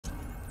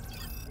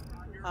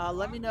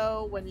Let me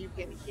know when you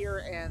can hear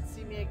and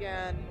see me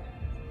again.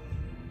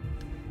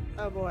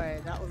 Oh boy,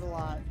 that was a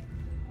lot.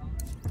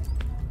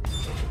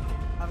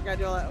 I'm gonna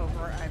do all that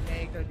over. I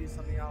may go do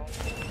something else.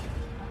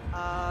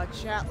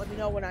 Chat, let me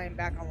know when I am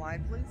back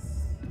online,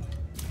 please.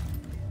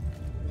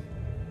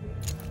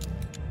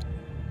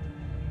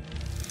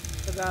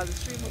 Because the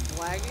stream was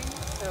lagging,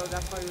 so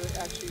that's why we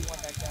actually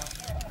went back down.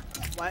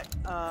 What?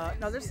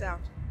 No, there's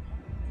sound.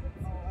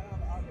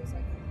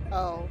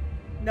 Oh.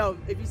 No,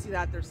 if you see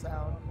that, there's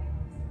sound.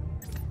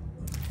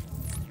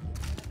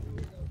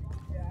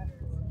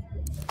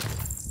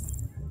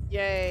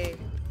 Yay.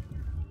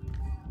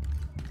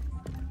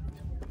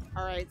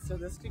 Alright, so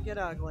this could get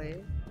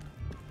ugly.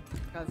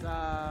 Because,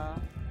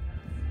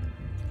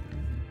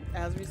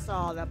 as we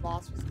saw, that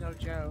boss was no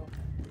joke.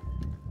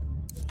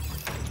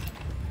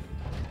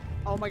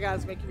 Oh my god,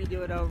 it's making me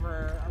do it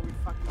over. Are we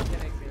fucking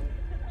kidding me?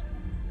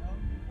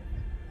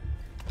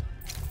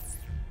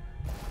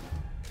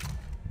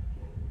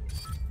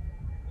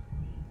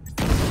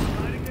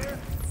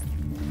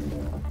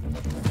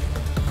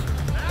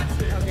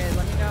 Okay,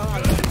 let me know how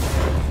this goes.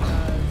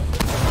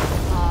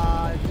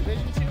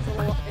 Division 2 is a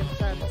little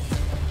intense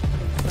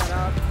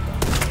setup.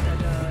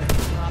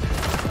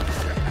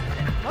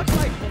 Much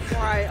like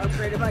before I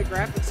upgraded my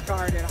graphics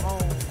card at home,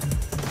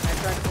 I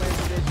tried to play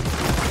Division 2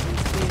 on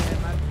PC, and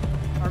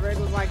my rig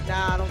was like,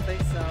 nah, I don't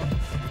think so.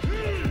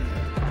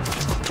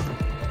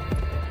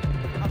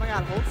 Oh my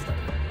god, hold still.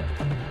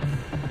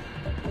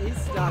 He's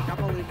stuck. I'm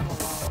gonna leave him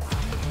alone.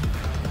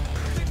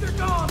 I think they're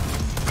gone!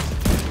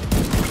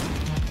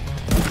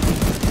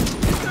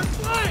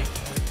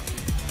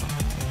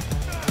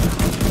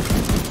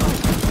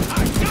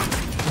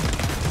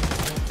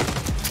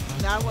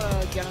 Now I want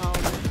to get home.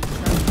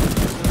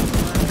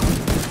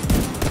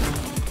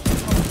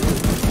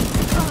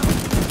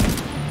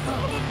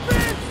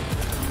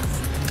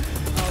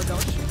 Oh,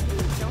 don't shoot me.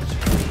 Don't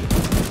shoot me.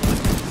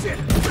 Shit!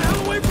 Get the hell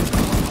away from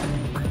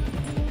me!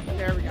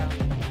 There we go.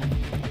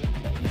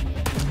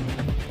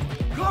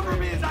 Cover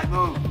me as I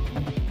move!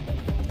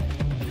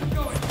 You're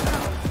going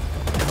down!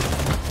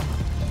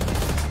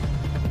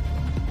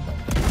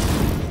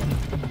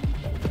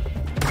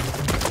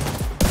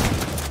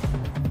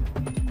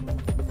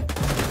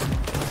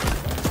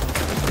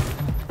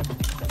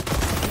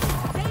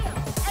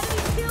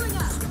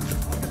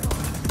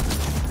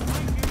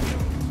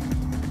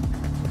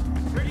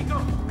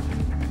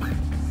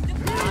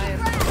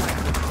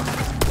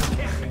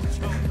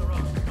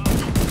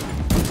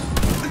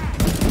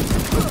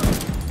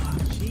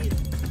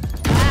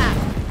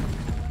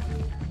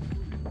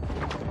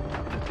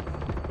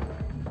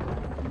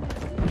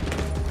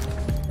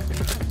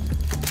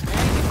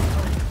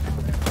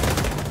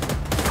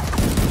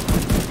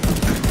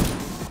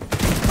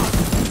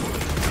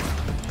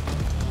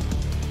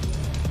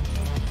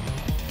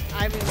 I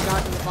haven't even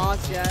gotten to the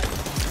boss yet.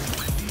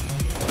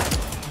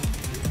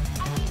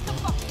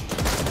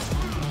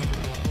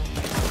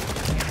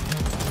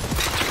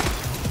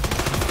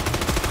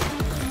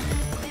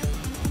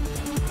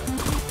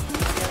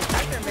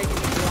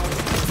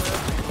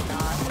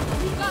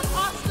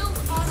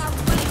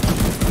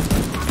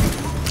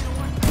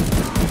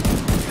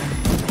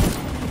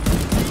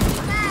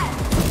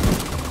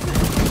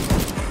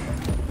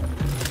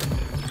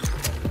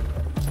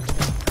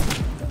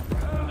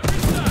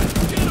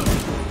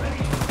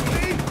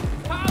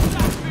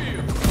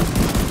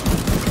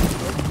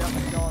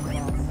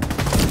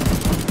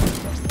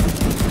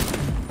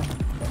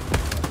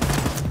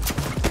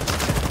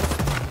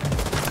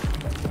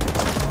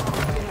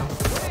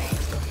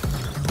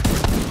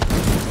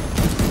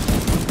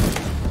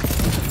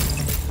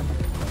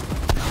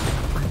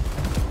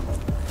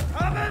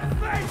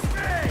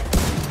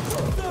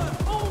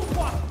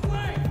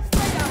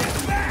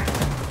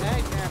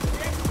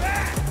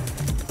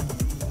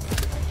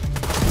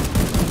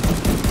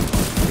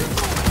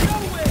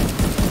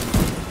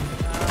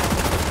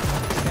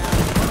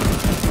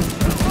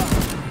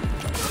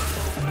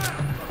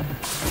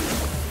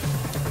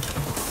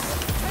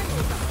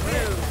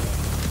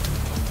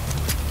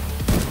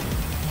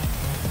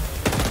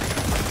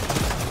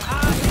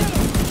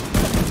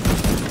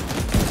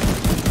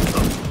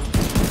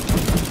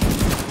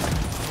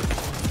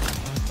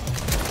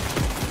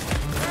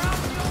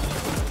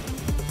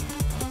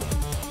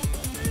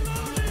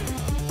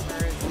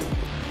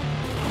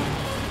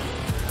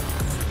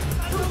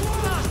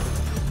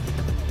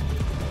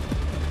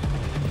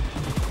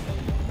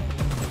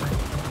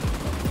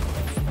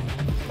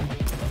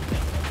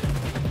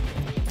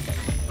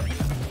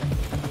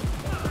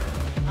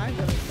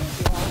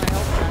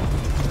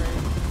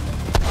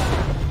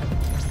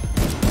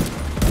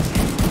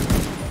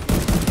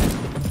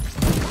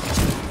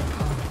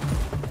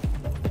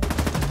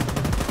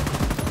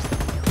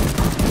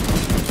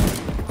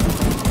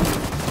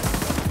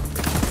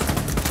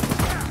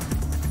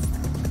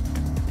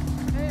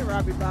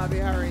 Bobby,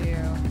 how are you?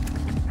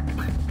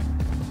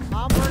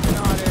 I'm working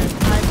on it.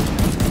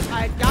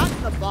 I had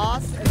gotten the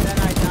boss and then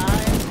I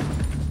died.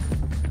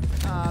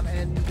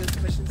 And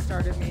this mission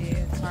started me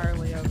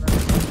entirely over.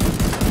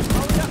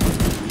 Oh no,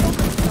 he killed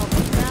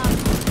himself.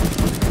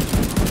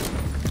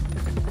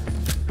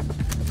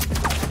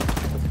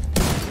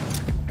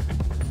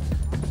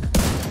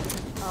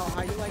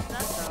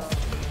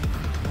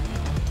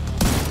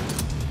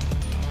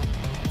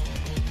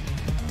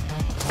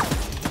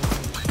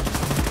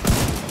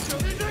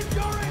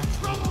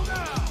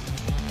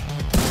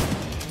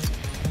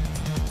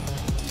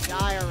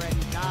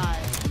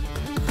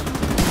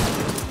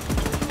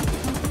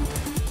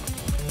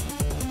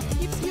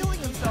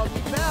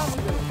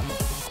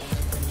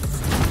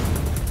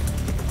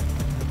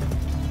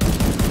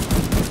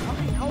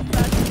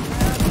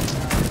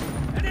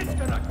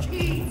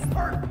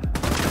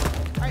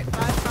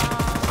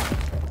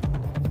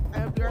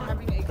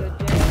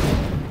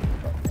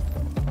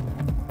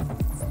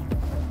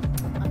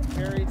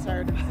 very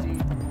tired of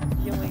Steve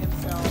healing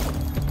himself.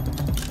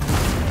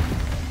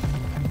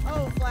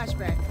 Oh,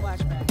 flashbang,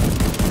 flashbang.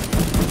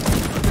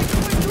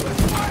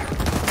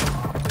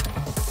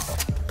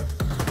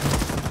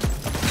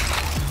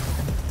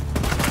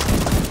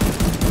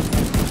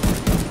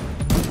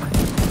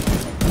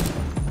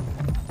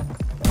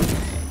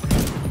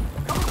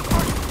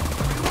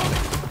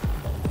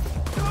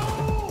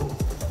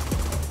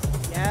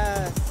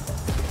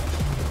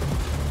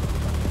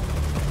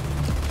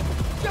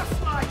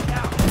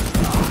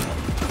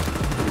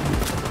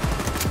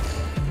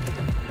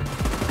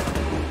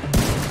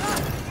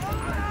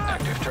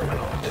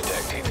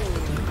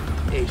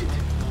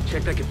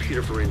 Check that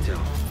computer for intel.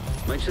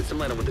 Might shed some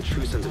light on what the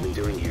True Sons have been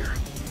doing here.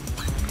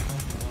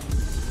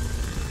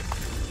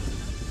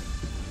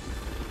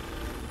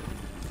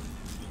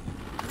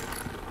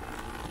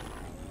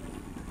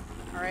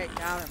 Alright,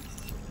 got him.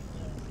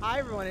 Hi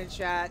everyone in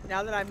chat.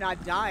 Now that I'm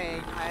not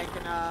dying,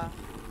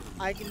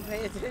 I can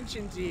pay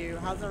attention to you.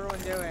 How's everyone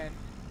doing?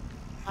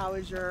 How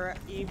was your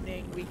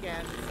evening,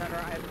 weekend, etc.?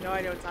 I have no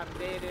idea what time of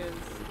day it is.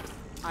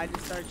 I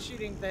just started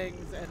shooting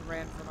things and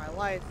ran for my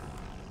life.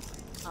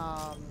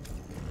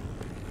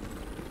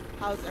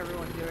 How's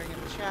everyone doing in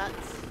the chat?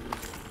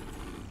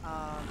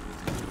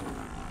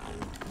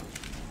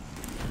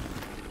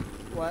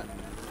 What?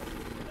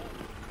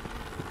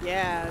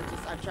 Yeah,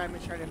 just I'm trying to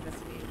make sure I didn't miss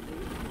any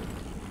food.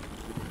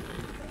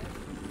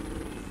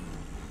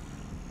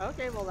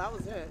 Okay, well that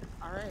was it.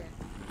 Alright.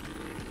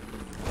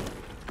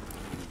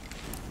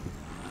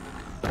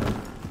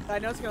 I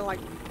know it's gonna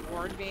like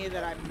warn me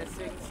that I'm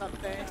missing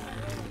something.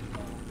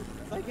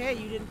 It's like, hey,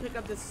 you didn't pick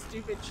up this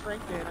stupid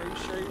trinket. Are you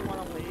sure you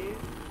want to leave?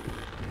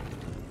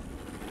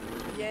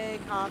 Yay,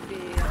 coffee.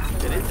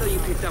 The intel you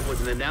picked up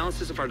was an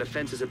analysis of our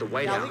defenses at the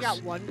White House.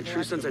 Got one the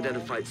True Sons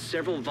identified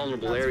several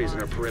vulnerable That's areas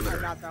fine. in our perimeter.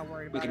 I'm not that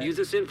worried about We can it. use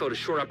this info to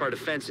shore up our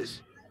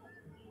defenses.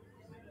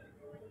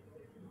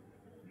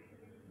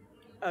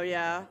 Oh,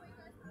 yeah?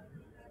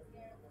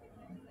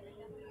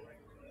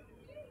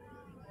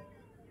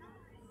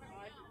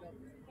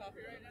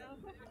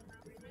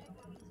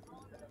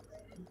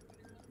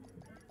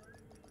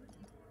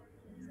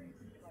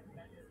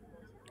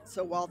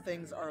 So while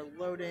things are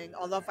loading,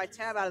 although if I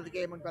tab out of the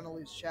game, I'm going to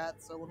lose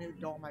chat, so let me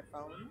go on my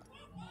phone.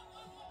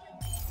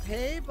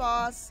 Hey,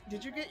 boss.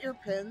 Did you get your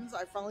pins?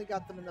 I finally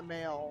got them in the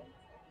mail.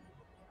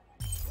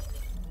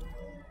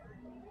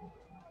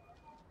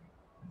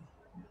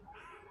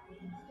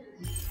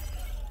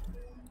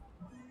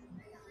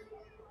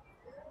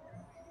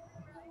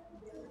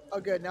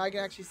 Oh, good. Now I can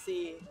actually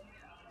see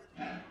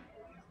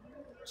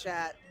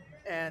chat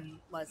and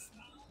less.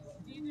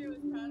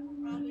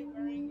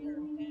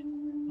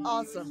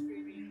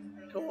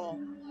 Awesome. Cool.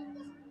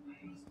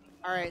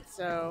 Alright,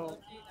 so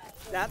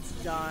that's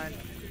done.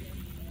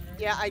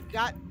 Yeah, I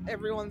got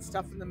everyone's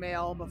stuff in the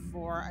mail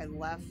before I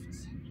left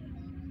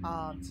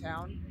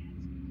town.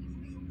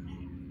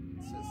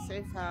 So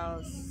safe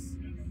house.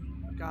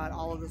 God,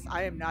 all of this.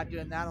 I am not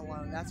doing that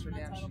alone. That's for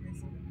damn sure.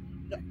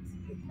 No.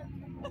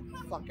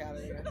 Fuck out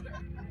of here.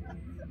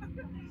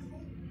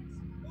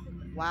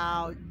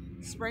 Wow.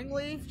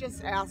 Springleaf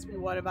just asked me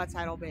what about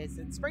Tidal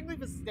Basin.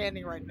 Springleaf is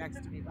standing right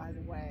next to me, by the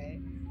way.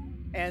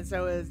 And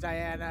so is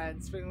Diana. And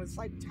Springleaf's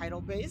like,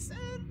 Tidal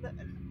Basin?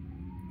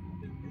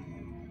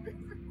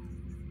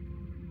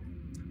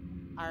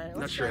 Alright,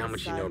 Not sure how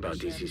much you know about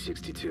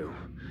DC-62,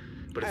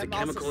 but it's a I'm also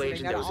chemical sitting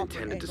agent at that an was awkward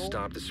intended to angle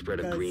stop the spread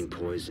of green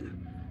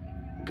poison.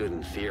 Good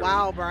in theory.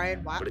 Wow,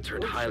 Brian. Wow. But it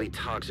turned highly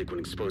toxic when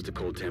exposed to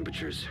cold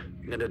temperatures.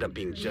 It ended up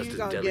being just as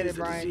gonna deadly get as it,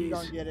 the Brian. You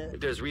disease. gonna get it. If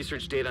there's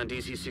research data on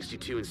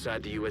DC-62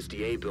 inside the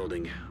USDA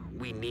building,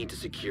 we need to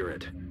secure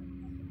it.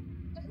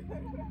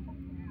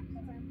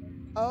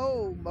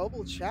 Oh,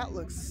 mobile chat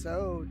looks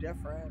so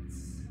different.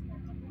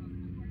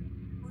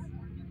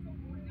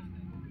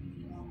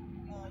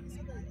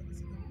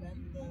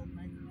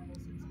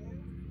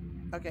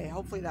 Okay,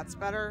 hopefully that's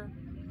better.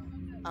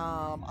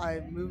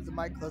 I moved the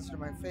mic closer to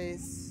my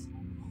face.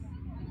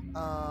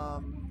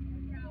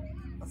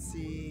 Let's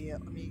see.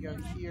 Let me go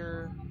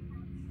here.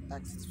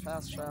 Exit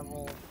fast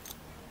travel.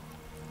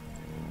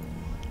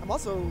 I'm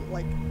also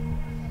like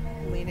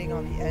leaning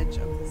on the edge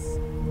of this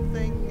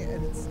thing,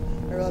 and it's.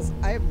 I realize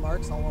I have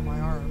marks all on my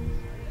arm.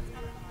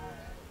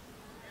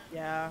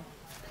 Yeah.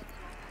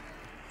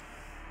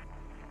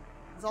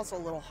 It's also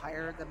a little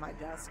higher than my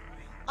desk.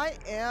 I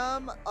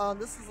am.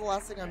 This is the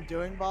last thing I'm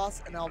doing,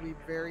 boss, and I'll be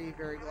very,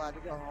 very glad to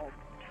go home.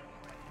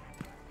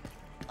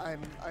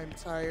 I'm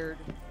tired.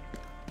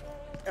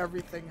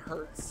 Everything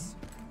hurts.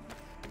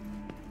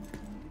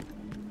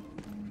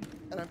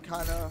 And I'm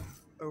kind of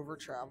over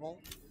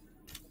travel.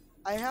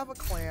 I have a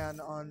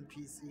clan on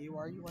PC.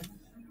 Why are you like...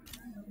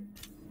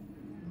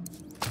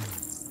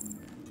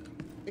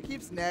 It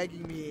keeps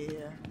nagging me.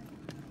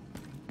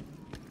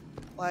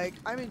 Like,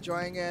 I'm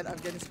enjoying it. I'm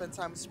getting to spend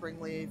time with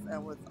Springleaf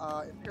and with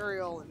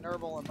Imperial and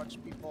Nerval and a bunch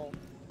of people.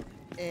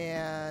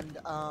 And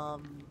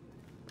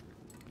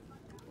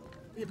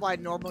people I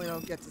normally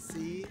don't get to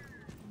see.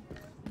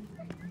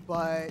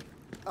 But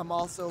I'm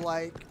also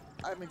like,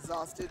 I'm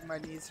exhausted, my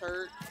knees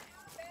hurt.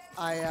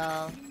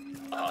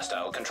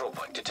 Hostile control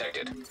point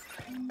detected.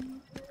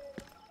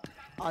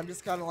 I'm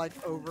just kind of like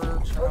over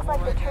Looks travel like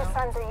the right True now.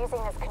 Sons are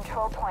using this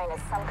control point as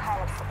some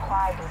kind of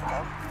supply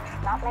depot.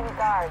 Not many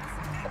guards,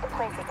 but the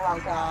place is Oh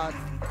locked down. god.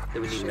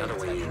 Then we need Shit, another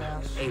way in.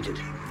 Ash. Agent,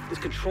 this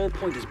control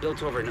point is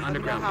built over an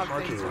underground how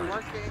parking things are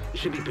lot. working. There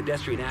should be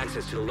pedestrian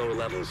access to the lower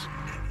levels.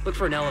 Look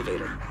for an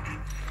elevator.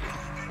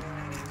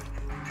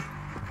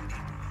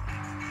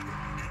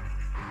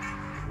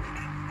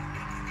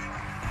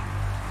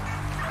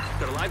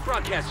 Got a live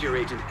broadcast here,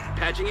 Agent.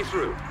 Patching you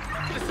through.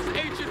 This is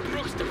Agent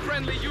Brooks to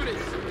friendly units.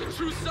 The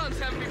True Sons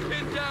have me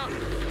pinned down.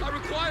 I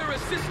require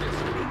assistance.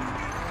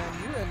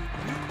 Man,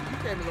 you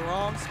came to the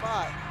wrong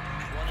spot.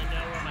 Want to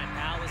know where my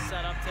pal is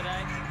set up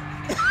today?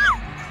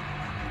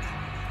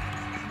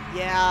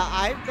 Yeah,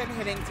 I've been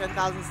hitting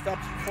 10,000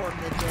 steps before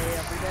midday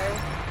every day.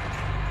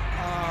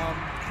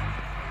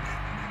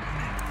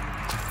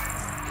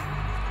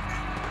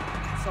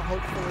 So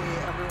hopefully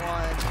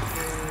everyone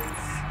is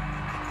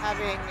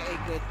having a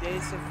good day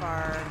so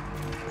far.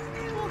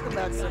 Welcome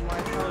back,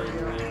 Sunlight. How are you?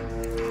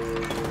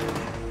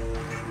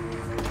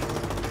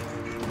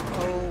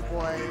 Oh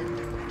boy.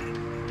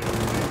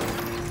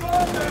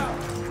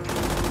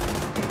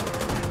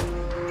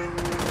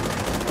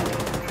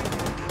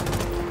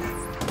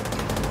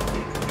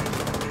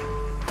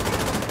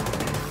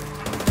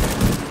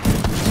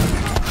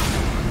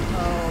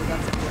 Oh,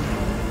 that's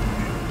beautiful.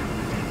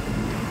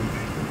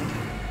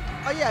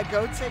 Oh yeah,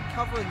 go take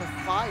cover in the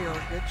fire.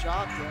 Good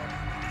job, Dan.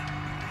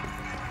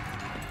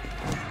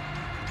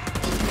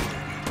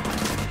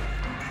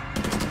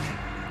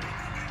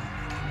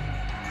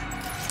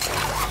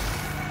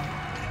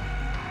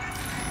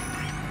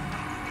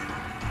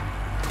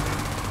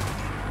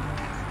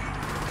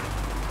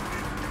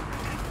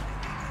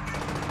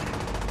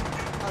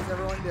 How's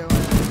everyone doing?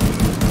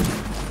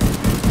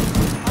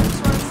 I'm just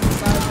running some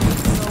silent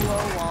solo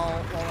while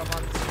I'm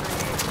on the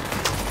stream.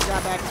 We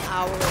got back an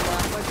hour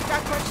left. But if you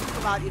got questions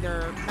about either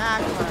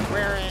M.A.C, what I'm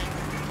wearing,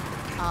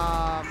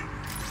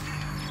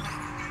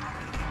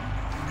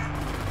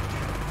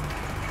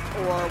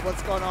 or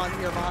what's going on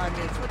here behind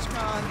me at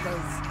TwitchCon,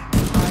 because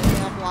I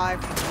am live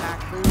from the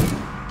M.A.C booth.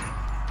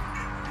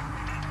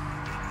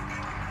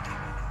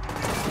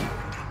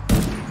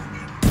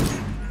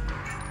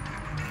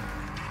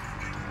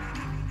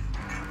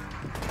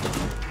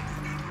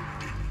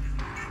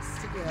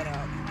 Stick your head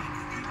up.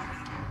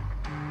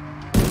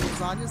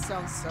 Lasagna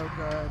sounds so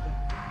good.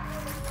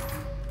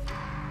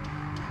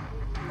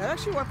 That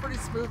actually went pretty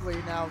smoothly.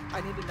 Now I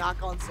need to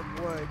knock on some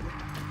wood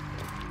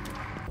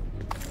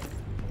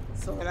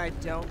so that I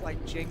don't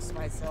like jinx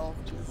myself.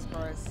 Jesus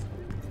Christ.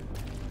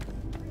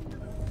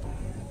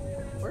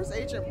 Where's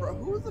Agent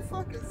Brooks? Who the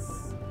fuck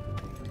is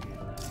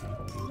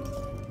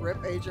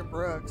Rip Agent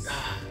Brooks?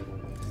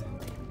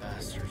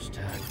 Bastards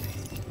tagged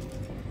me.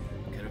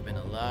 Could have been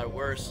a lot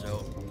worse,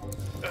 though.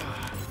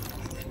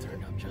 It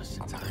turned up just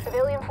in time.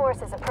 Civilian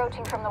forces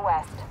approaching from the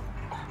west.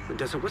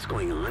 Odessa, what's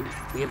going on?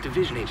 We have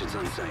division agents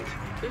on site.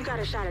 We've got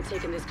a shot at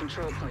taking this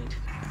control point.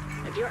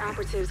 If your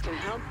operatives can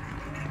help,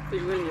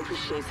 we'd really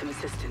appreciate some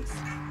assistance.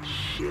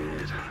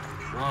 Shit.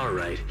 All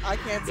right. I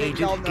can't take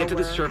y'all Agent, get to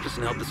the nowhere. surface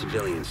and help the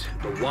civilians.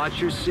 But watch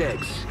your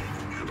six.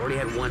 I've already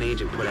had one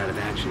agent put out of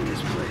action in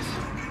this place.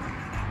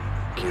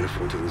 Can't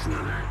afford to lose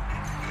another.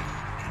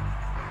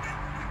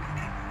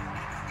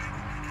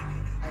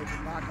 I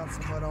did knock on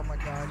some wood. Oh my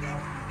god,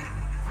 y'all.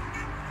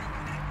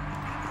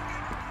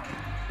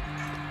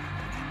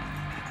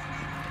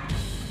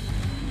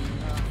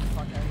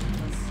 Fuck, I hate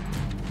this.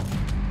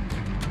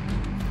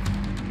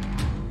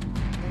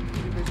 Thank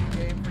you, Division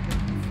Game, for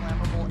giving me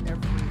flammable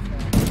everything.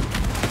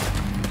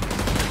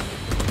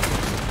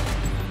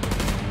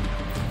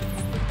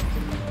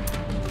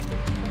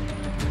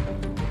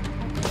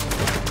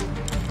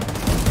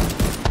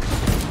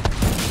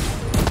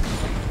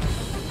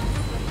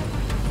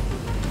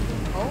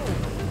 Oh,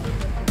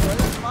 enjoy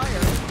that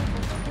fire.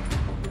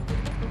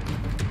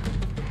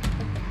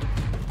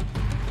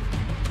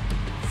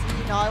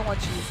 See, now I want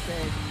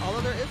cheesecake.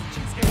 Although there is a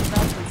cheesecake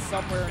factory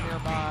somewhere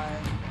nearby.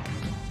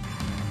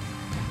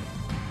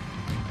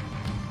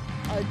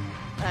 I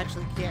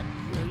actually can't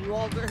hear you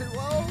all very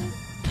well.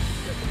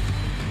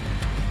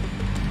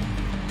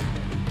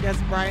 Yes,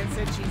 Brian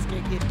said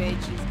cheesecake. He had made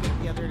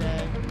cheesecake the other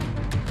day.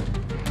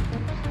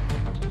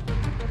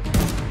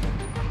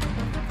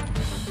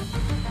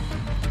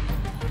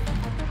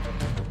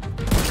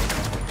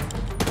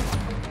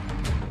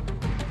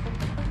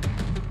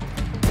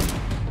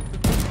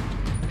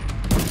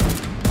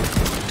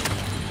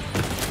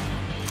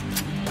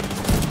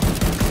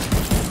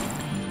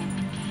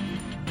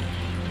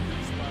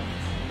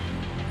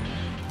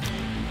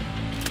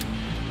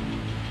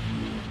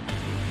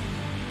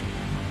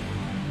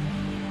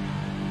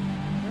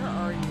 Where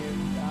are you,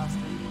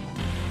 bastard?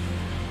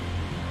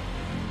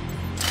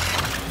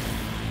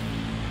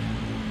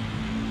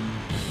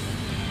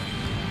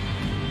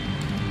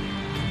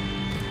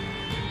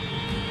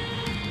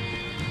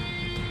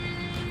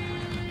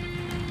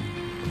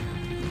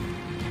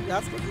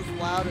 That's because it's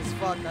loud as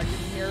fuck. I can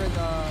hear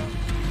the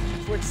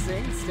Twitch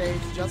sing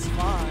stage just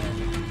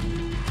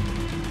fine.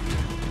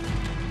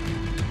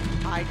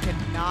 I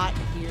cannot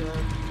hear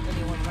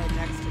anyone right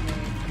next to me.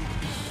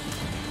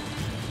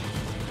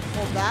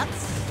 Well,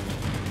 that's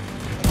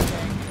a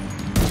thing.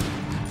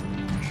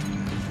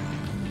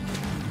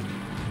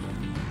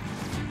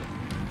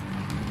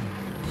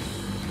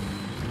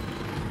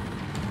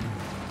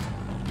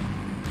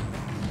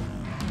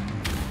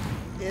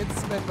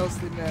 It's been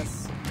mostly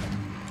miss.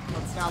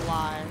 Let's not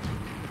lie.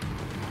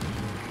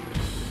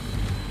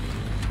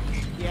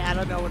 Yeah, I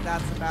don't know what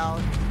that's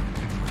about.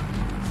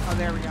 Oh,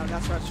 there we go.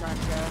 That's where I was trying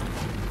to go.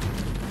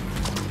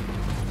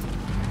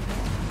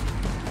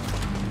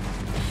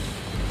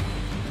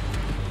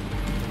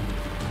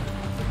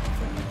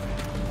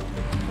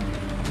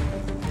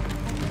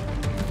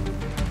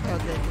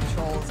 Okay,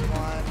 control is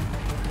one.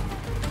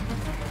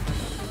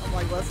 I'm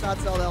like, let's not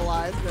tell that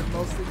lie. It's been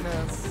mostly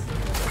miss.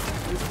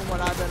 At least from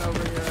when I've been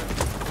over here.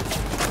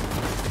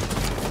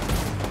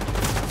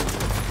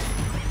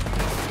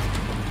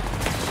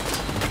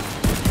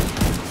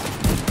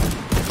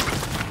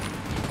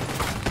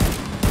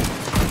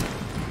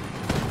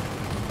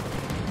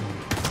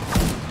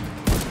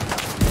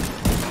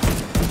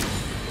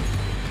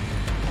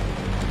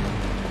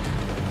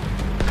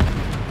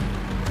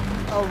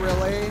 Oh,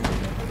 really?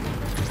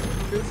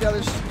 Who's the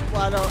other?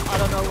 Well, I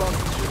don't know who else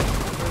is shooting.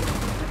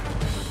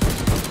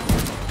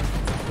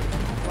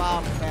 Wow,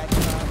 bad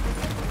shot.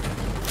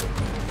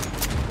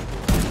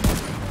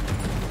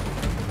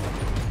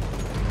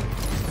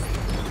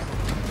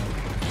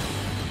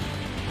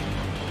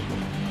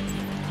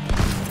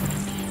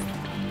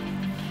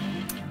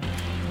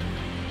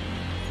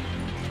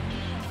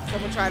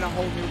 Someone tried a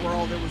whole new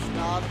world. It was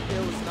not a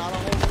whole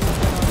new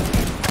world.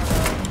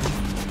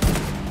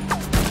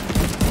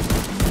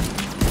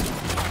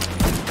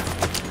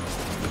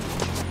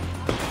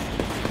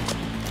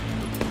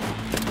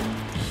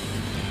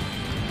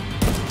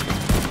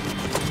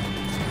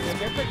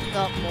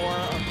 Up more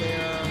of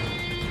their.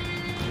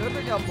 They're gonna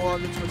bring up more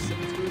of the Twitch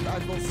Sims booth. I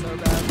feel so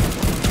bad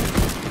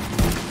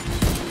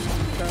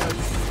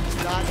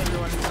because not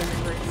everyone is like a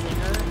great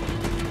singer,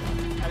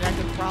 and that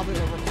could probably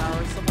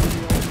overpower someone of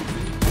the old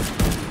music.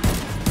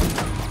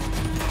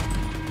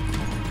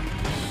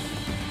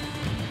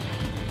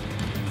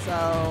 So.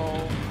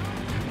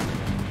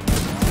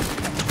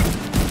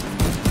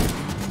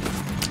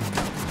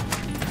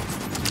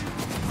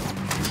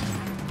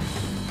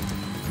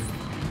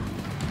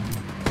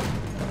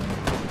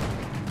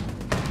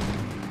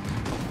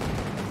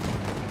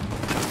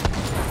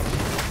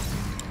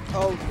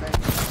 Oh, thank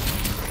you.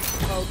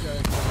 Oh,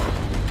 good.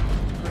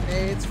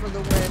 Grenades for the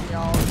win,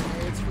 y'all.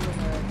 Grenades for the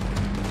win.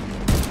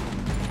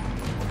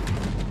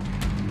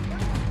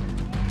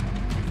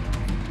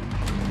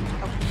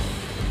 Okay.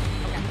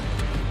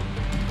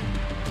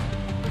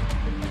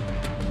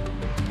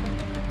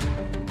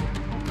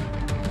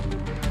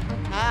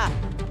 Ah!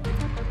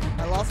 I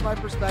lost my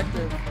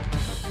perspective.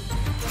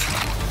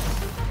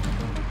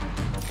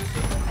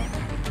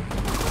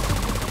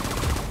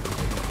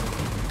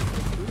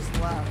 Who's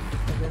left?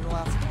 In the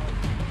last one.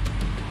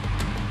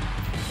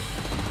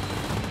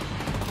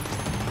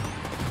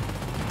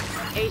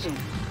 Agent,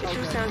 the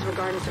True Sons were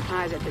guarding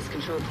supplies at this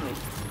control point.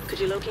 Could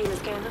you locate and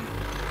scan them?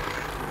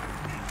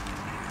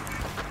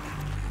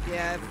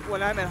 Yeah,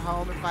 when I'm at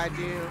home, if I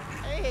do.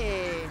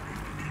 Hey!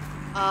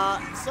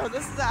 So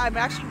this is, I'm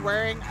actually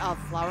wearing a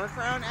flower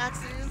crown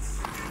axes.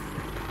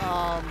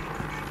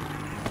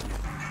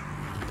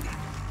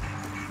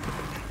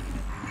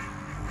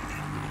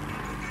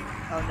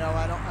 Oh no,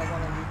 I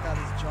want to leave that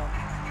as junk.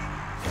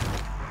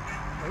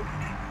 Nope.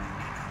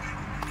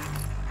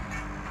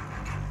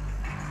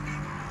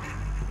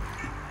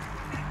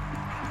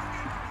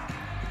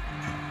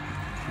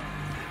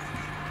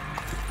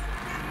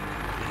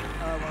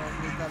 I want to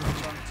leave that as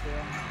junk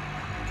too.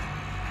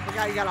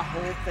 You gotta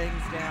hold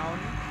things down.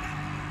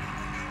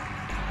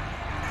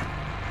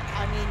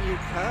 I mean, you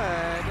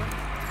could.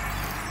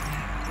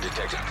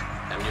 Detected.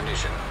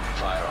 Ammunition,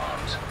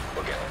 firearms,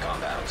 organic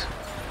compounds.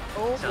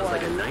 Oh, sounds boy.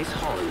 like a nice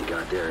haul you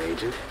got there,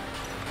 Agent.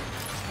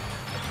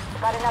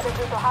 Got another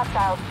group of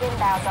hostiles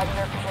inbound on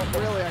your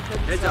position. Really, I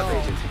couldn't Heads tell. up,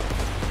 Agent.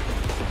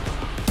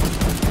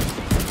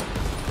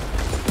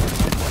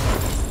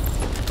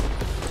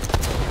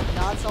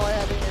 Not until I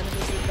had the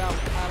enemies inbound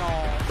at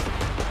all.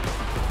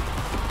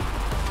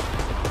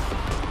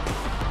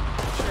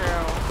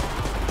 True.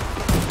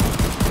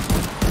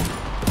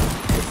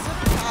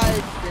 Considering I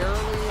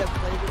barely have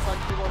played this on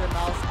keyboard and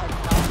mouse, I'm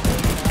not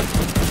doing that.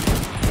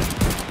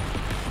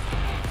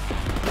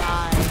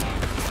 Die.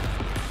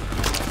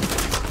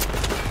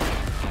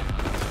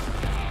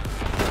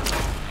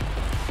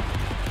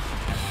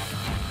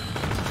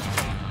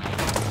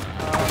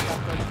 Oh, I've got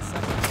 30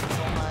 seconds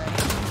until my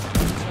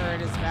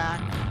turret is back.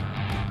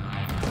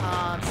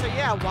 So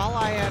yeah, while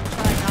I am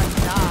trying not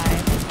to die,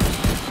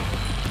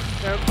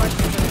 there are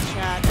questions in the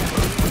chat, and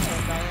Bruce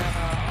and Diana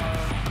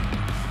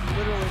are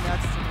literally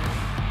next to me.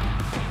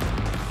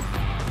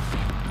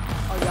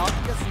 Oh, y'all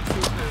can get some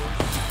speakers.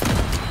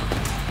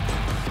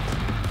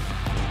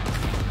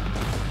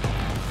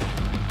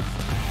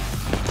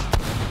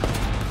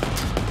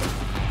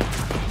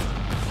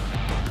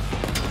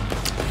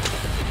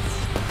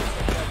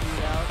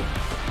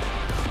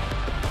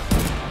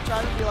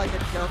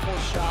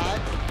 shot.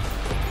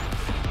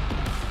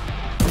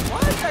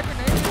 What? That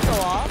grenade didn't go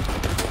off?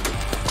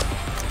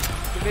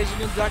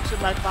 Division induction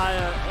by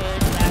fire.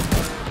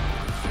 Exactly.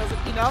 Because,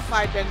 you know, if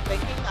I'd been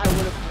thinking, I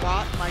would have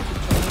brought my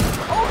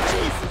controller. Oh,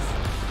 Jesus!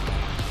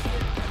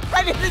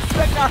 I didn't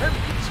expect an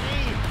RPG!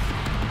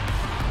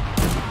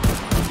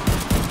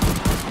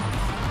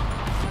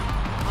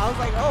 I was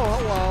like, oh,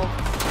 hello.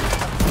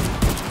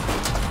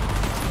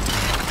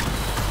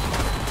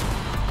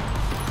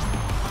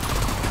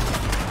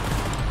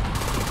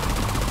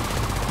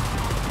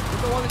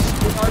 You're the one that's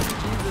shooting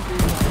RPGs at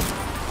people.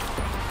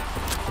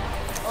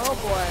 Oh,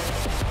 boy.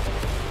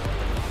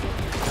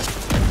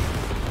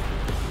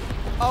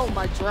 Oh,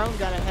 my drone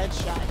got a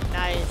headshot.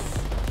 Nice.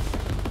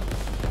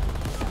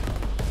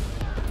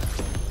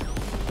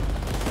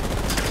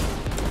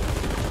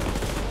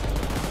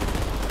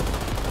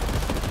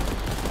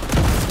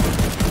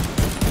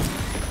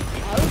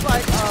 I was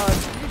like,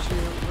 excuse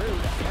you,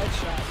 rude.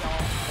 Headshot,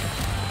 y'all.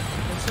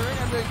 Considering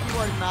I'm doing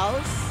keyboard and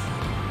mouse,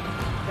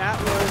 that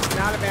was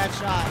not a bad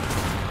shot.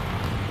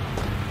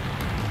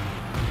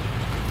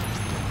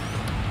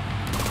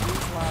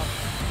 Please love.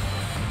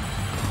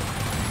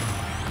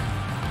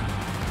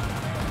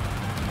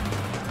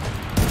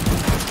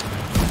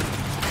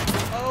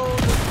 Oh,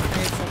 there's a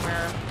grenade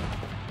somewhere.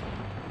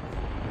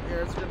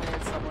 There's a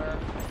grenade somewhere.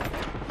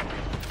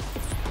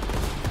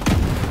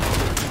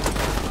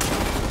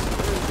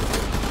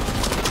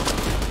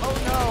 Oh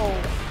no!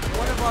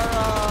 One of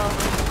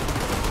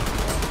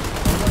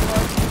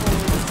our people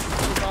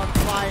is on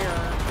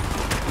fire.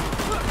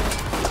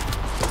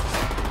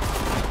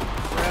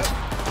 Rip.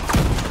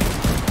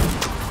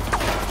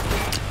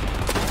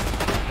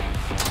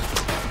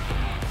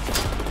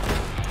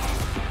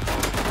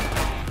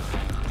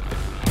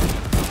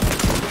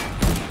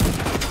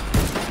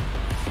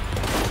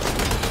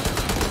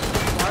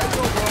 Why is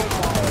the world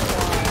wall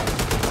fly?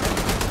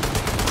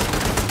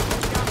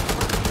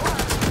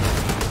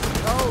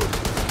 Oh,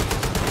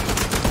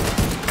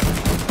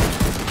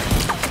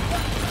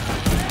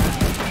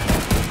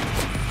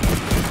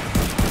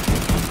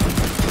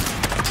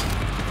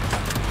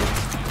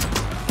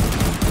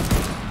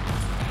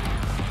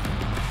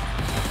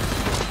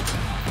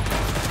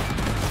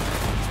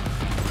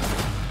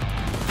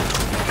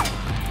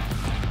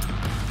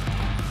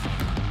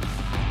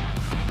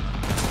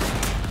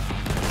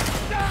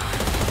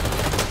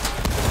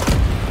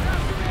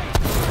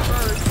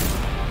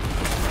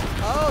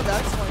 oh,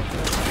 that's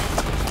pointless.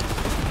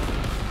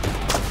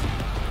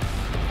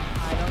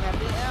 I don't have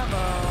the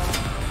ammo.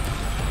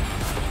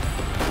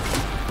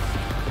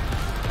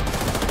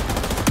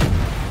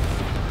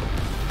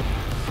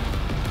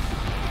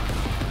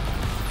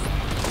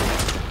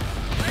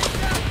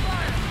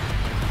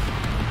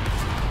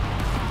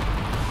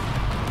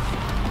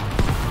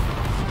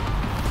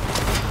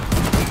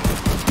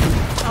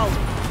 Oh,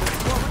 this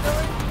is what we're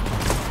doing?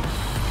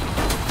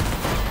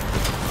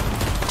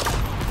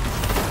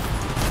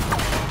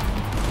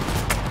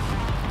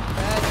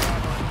 Bad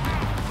ammo.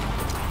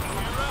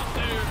 You're out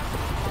there.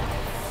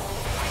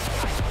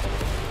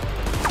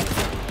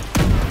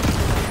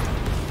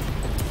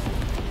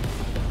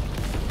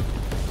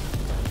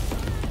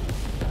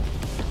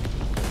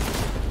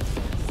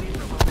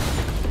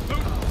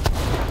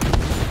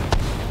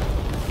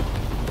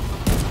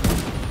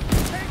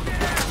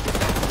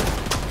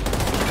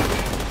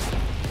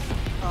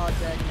 Oh,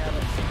 dang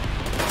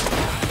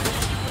it.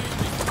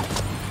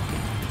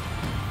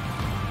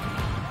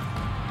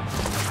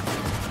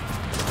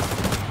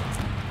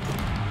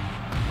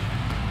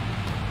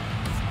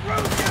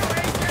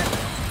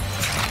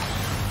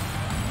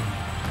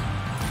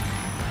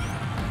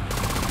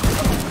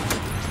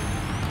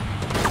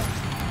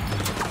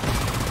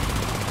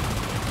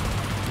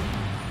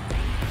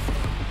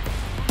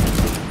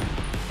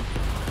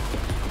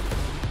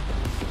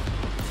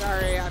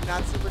 Sorry, I'm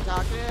not super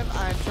talkative.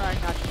 I'm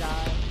trying not to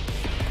die.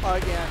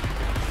 Again.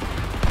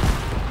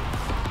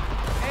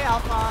 Hey,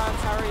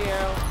 Alphonse, how are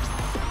you?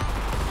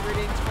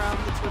 Greetings from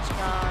the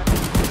TwitchCon.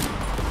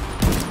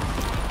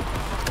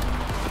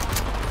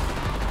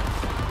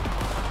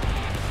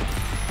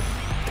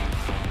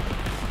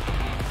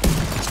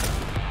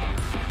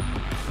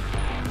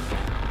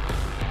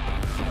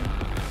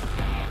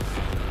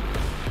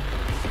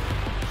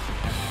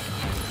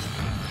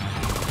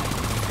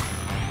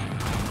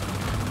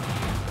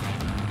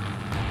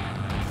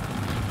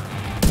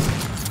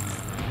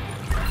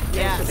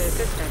 Thanks for the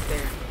assistance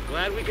there.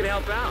 Glad we could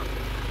help out.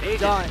 Agent,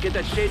 Done. get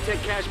that Shade Tech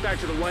cash back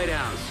to the White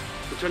House.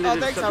 We'll turn it Oh,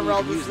 into thanks, something we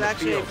Emerald. can This use is in the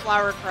actually a field.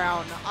 flower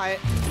crown.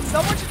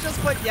 Someone should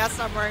just put yes,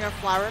 I'm wearing a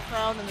flower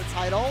crown in the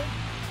title.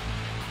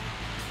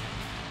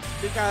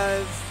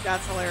 Because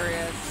that's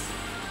hilarious.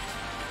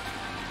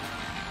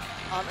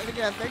 And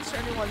again, thanks to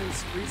anyone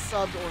who's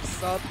resubbed or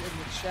subbed in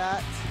the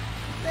chat.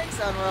 Thanks,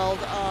 Emerald.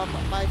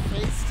 My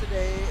face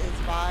today is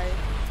by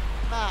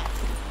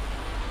M.A.C.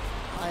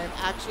 I am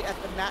actually at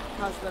the M.A.C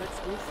Cosmetics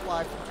booth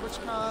live from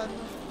TwitchCon.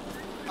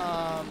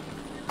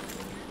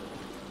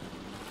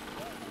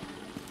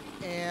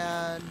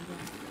 And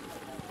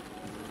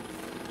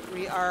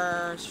we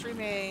are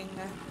streaming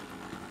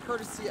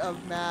courtesy of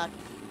M.A.C,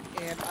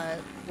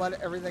 and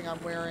everything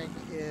I'm wearing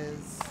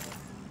is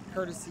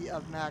courtesy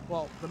of M.A.C.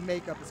 Well, the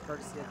makeup is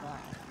courtesy of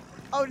M.A.C.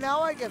 Oh,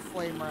 now I get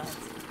flame rats.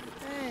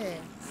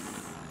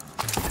 Thanks.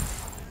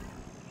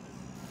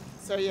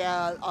 So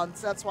yeah, so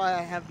that's why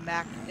I have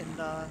M.A.C in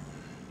the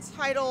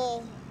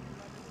title,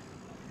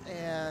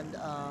 and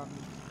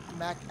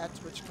M.A.C at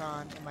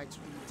TwitchCon in my tweet.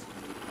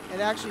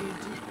 And actually,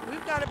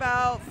 we've got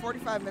about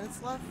 45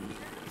 minutes left.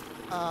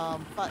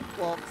 Well,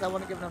 because I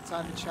want to give enough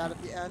time to chat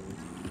at the end.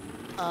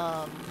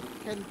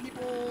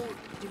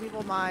 Do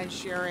people mind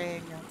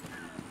sharing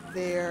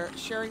the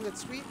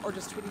tweet, or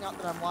just tweeting out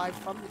that I'm live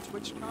from the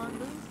TwitchCon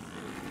booth,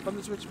 from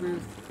the Twitch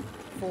booth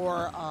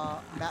for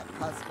M.A.C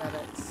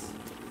Cosmetics.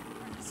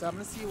 So I'm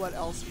gonna see what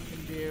else we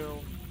can do.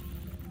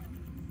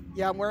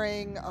 Yeah, I'm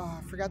wearing. I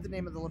forgot the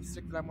name of the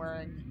lipstick that I'm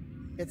wearing.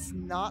 It's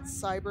not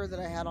Cyber that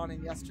I had on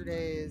in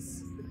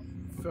yesterday's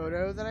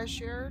photo that I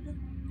shared.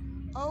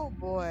 Oh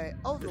boy.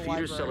 Oh, the theater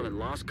library. settlement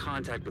lost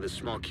contact with a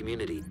small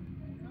community.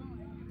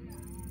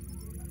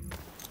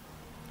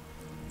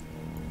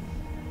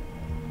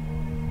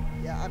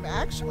 Yeah, I'm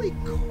actually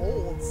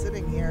cold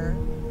sitting here.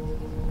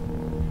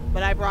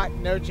 But I brought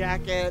no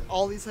jacket.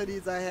 All these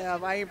hoodies I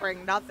have, I ain't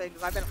bring nothing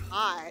because I've been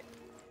hot.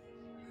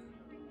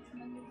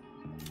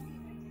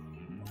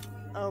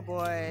 Oh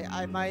boy,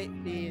 I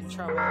might be in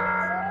trouble.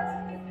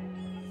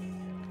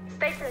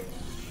 Stay safe.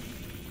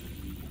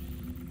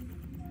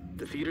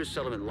 The theater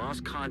settlement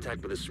lost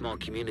contact with a small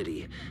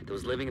community that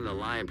was living in the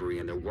library,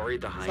 and they're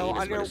worried the hyenas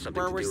might have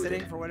something where to we're do with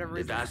sitting it. for whatever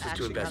reason, They've asked us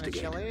to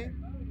investigate.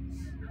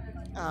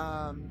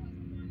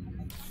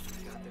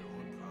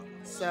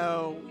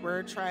 So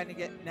we're trying to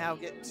get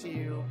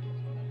to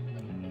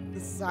the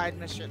side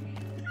mission.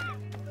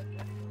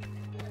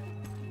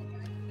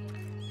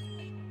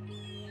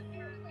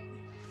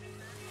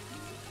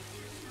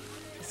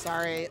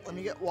 Sorry, let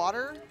me get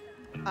water.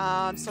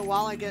 So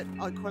while I get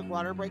a quick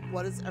water break,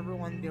 what is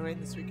everyone doing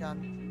this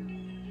weekend?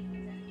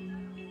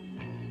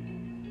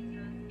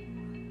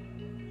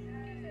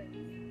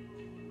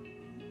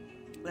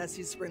 I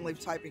see Springleaf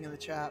typing in the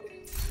chat.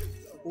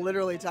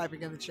 Literally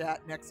typing in the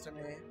chat next to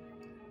me.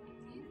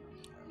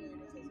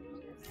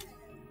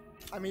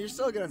 I mean, you're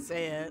still gonna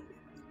say it.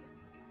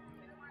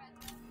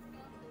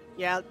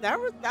 Yeah, that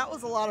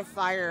was a lot of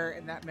fire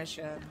in that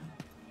mission.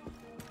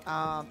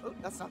 Oh,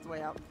 that's not the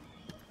way out.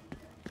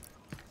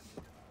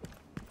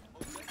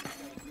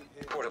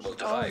 Portable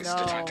device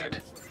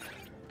detected.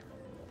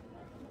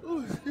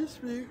 Oh, excuse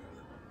me.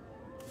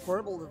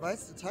 Portable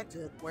device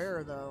detected.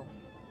 Where though?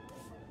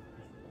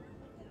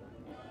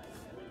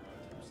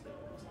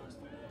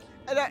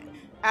 And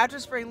after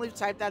Springleaf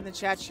typed that in the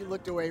chat, she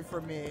looked away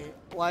from me,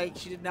 like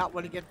she did not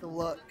want to get the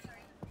look.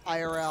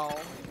 IRL.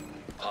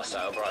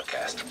 Hostile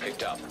broadcast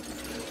picked up.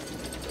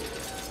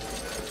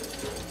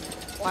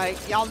 Like,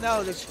 y'all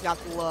know that she got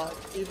the look,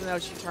 even though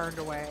she turned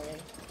away.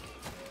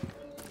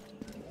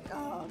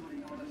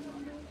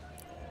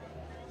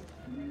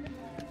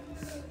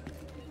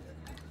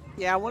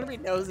 Yeah, I want to be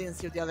nosy and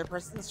see what the other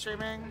person's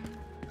streaming.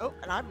 Oh,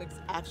 and I'm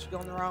actually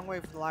going the wrong way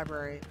for the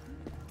library.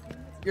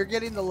 You're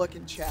getting the look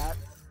in chat.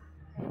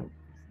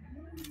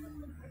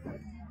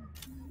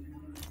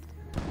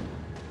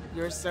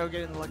 You're so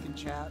getting the look in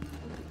chat.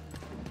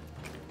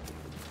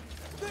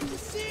 Good to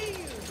see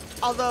you!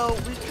 Although,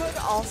 we could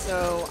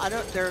also...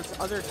 there's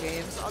other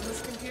games on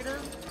this computer.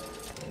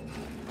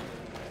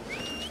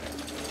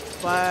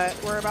 But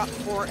we're about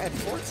at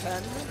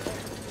 4:10.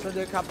 So we'll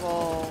do a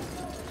couple...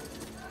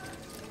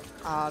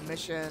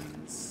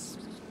 missions.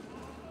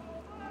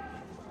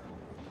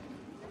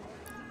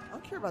 I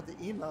don't care about the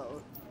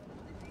emote.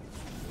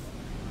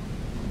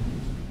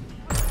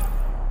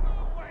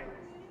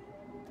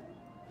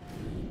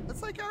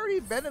 It's like I already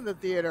been in the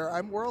theater.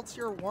 I'm World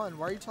Tier 1.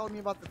 Why are you telling me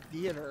about the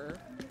theater?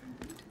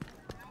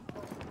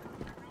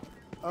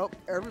 Oh,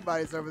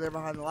 everybody's over there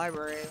behind the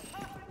library.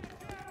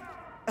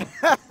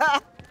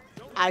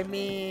 I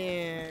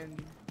mean...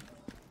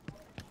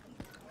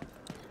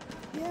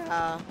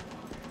 yeah.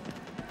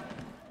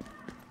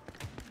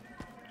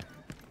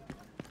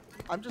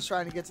 I'm just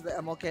trying to get to the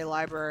MLK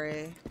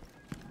library.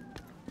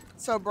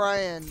 So,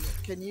 Brian,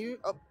 can you...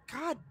 oh,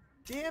 God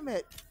damn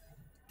it.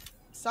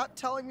 Stop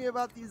telling me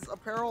about these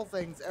apparel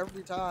things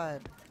every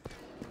time.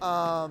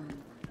 Oh,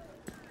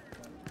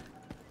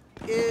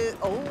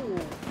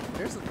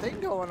 there's a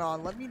thing going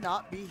on. Let me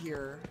not be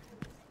here.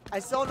 I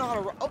still know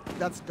how to... oh,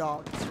 that's a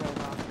dog. It's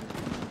rolling on.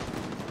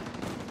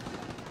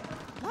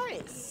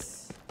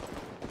 Nice.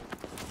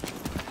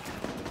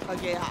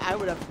 Okay, I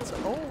would have to...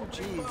 oh,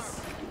 jeez.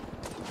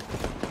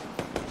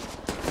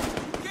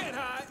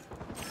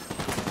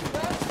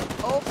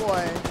 Oh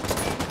boy.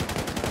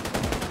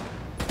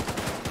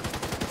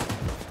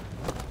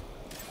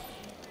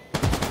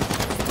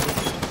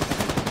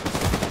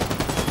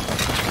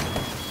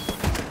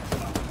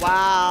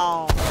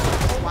 Wow.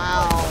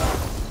 Wow.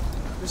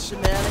 The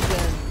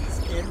shenanigans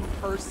in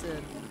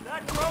person.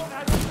 That drone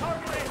has a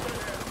target.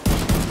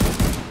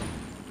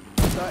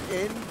 The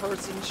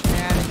in-person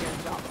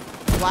shenanigans.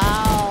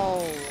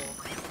 Wow.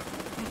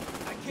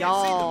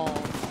 Y'all.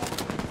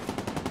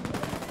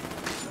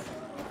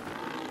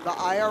 The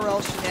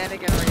IRL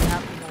shenaniganry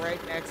happening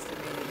right next to me.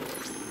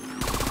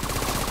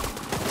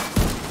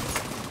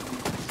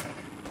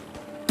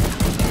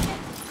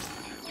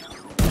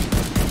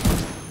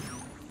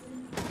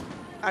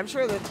 I'm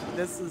sure that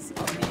this is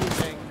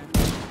amusing.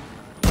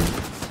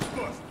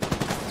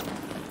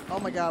 Oh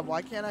my god,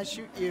 why can't I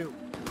shoot you?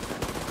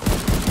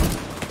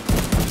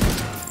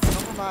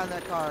 Never mind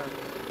that car.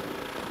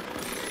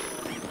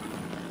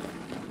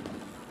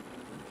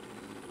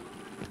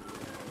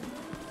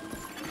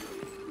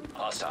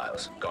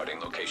 Hostiles guarding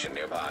location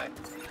nearby.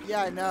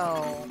 Yeah, I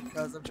know,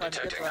 because I'm trying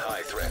Detecting to get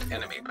high threat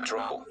enemy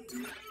patrol.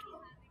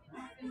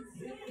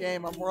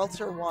 game. I'm World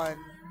Tier 1.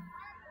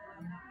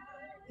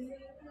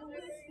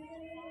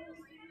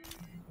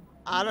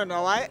 I don't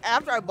know.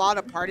 After I bought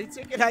a party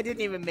ticket, I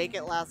didn't even make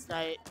it last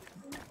night.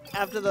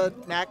 After the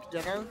M.A.C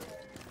dinner,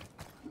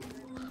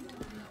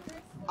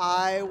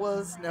 I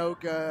was no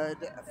good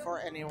for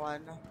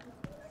anyone.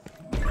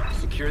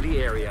 Secure the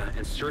area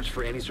and search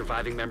for any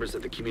surviving members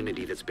of the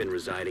community that's been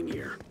residing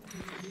here.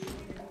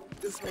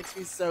 This makes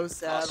me so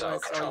sad when I Hostile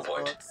saw control these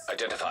point books.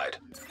 identified.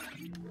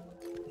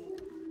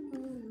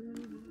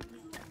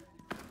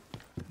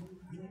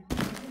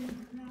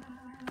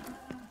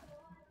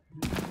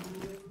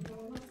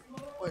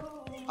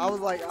 I was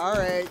like,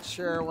 alright,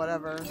 sure,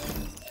 whatever.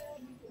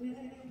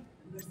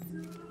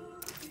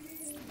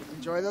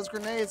 Enjoy those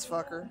grenades,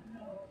 fucker.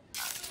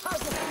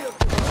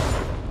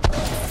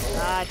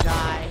 Ah,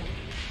 die.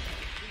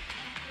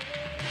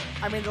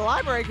 I mean, the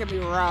library can be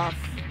rough.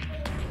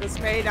 This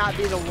may not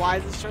be the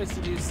wisest choice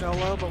to do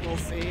solo, but we'll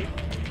see.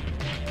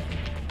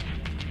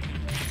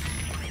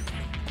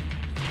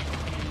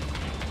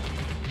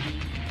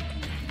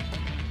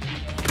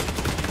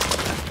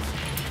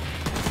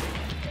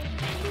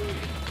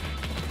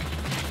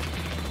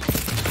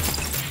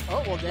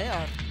 Oh, well,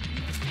 damn.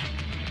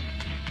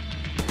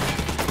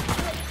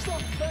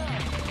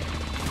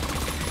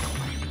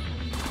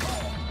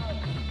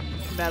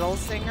 Metal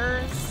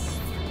singers.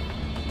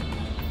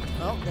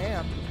 Oh,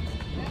 damn.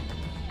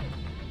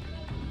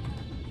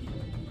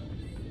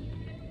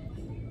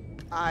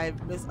 I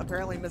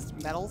apparently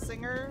missed metal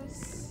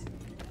singers.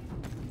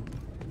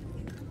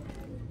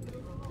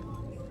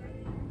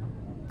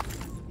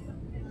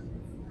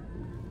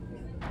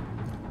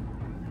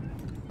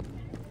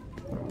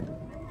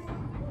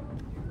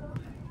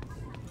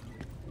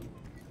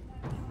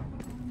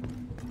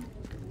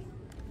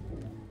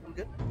 I'm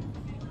good.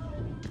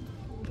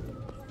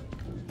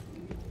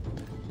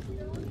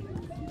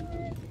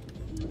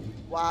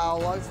 Wow,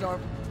 Lug's no.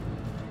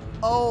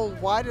 Oh,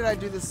 why did I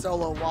do this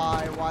solo?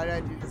 Why? Why did I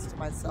do this to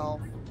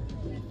myself?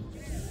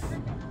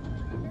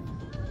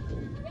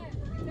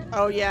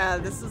 Oh yeah,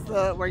 this is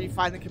the where you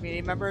find the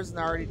community members and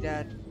they're already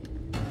dead.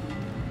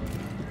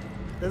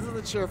 This is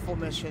the cheerful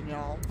mission,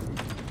 y'all.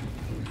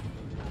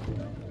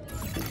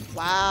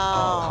 Wow.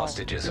 All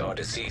hostages are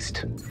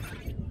deceased.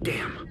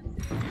 Damn.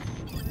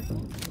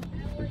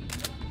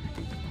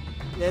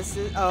 This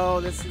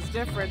is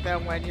different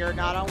than when you're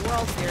not on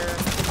World Tier.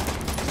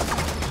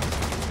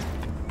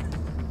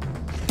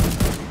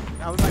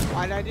 I was like,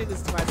 why did I do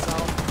this to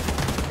myself?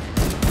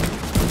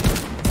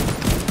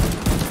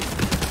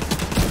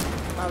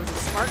 If I was a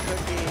smart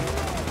cookie,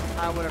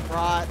 I would have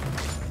brought.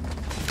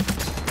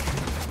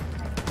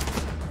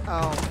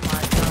 Oh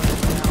my god.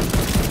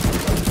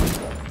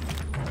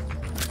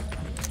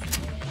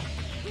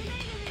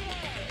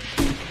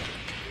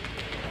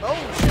 Oh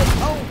shit,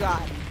 oh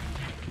god.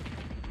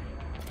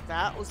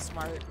 That was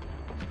smart.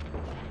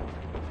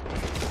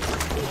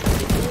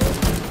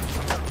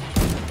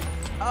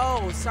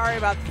 Oh, sorry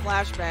about the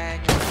flashbang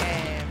in the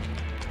game.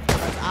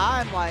 But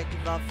I'm like,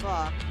 the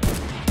fuck?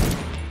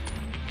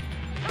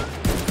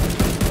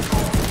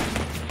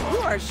 You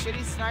are a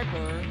shitty sniper.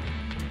 Ooh,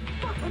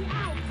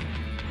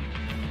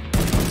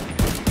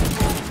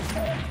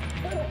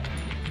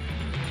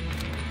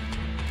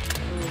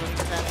 look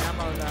at that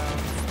ammo though.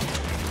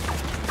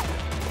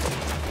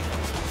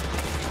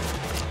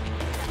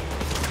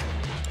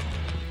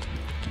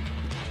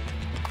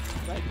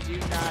 I do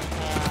not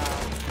have.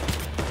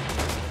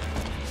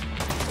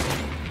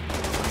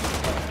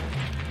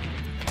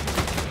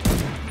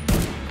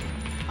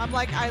 I'm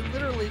like, I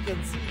literally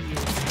can see you. You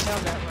know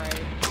that,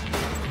 right?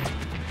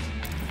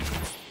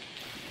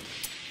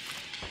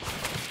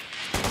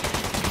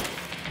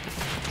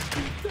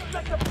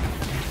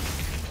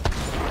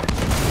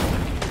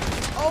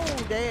 Oh,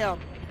 damn.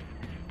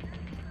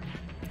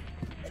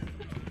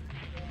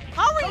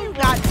 How are you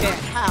not dead?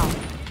 How?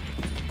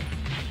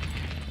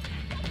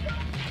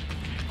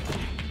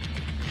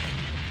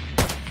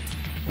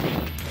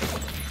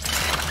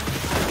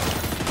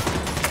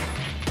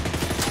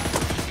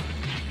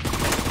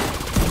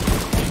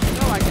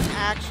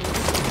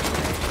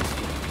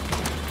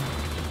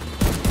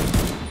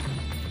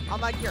 I'm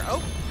like, you're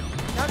oh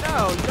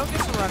no, you don't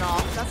get to run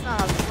off. That's not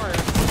how this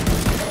works.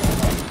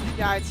 You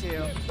die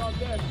too.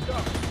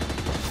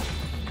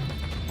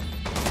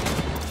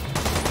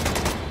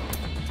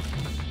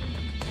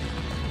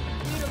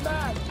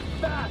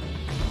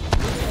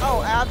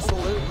 Oh,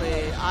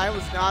 absolutely. I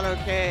was not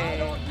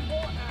okay.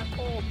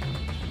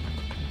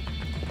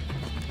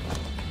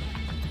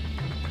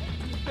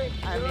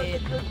 I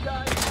mean,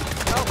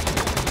 oh,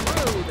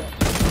 rude.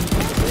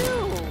 Thank you.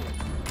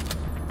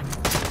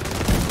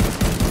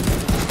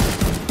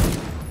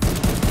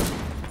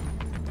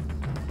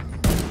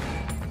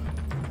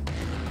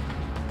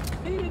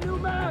 Need a new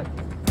map.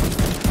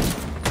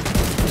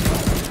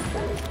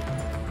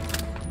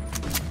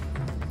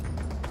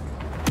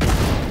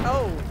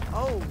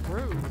 Oh,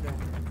 rude.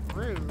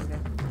 Rude.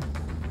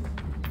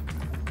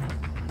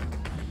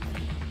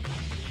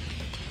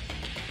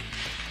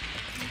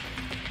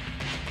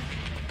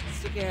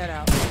 Stick your head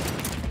out.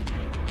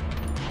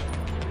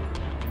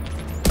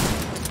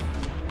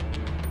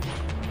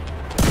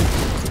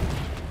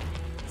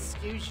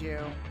 Excuse you.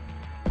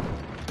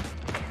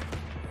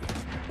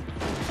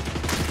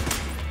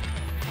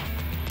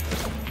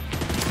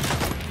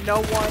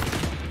 No one.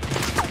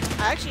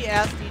 I actually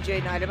asked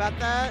DJ Knight about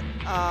that.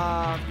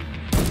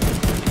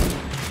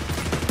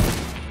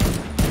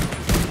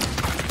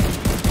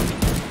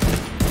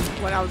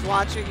 When I was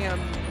watching him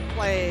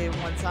play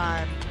one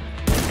time,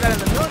 he's been in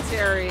the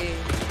military,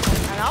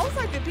 and I was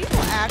like, do people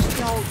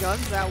actually hold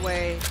guns that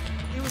way?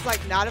 He was like,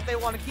 not if they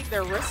want to keep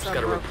their wrists Got a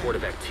unbroken. report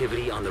of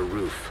activity on the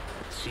roof.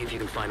 See if you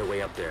can find a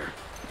way up there.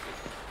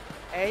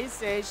 Hey,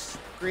 Sage.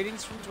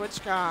 Greetings from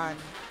TwitchCon.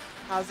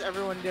 How's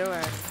everyone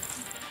doing?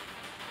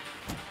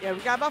 Yeah, we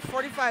got about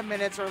 45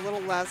 minutes or a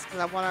little less because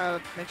I want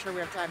to make sure we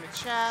have time to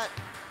chat.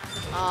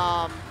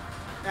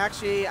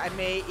 Actually, I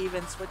may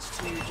even switch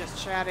to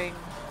just chatting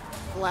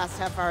the last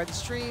half hour of the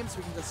stream so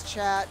we can just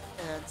chat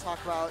and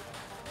talk about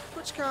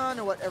TwitchCon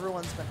and what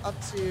everyone's been up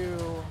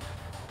to.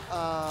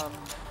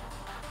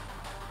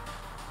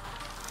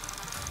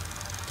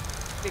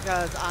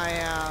 Because I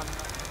am...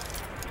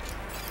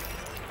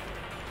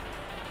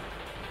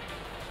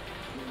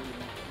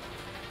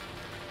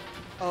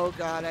 Oh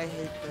god, I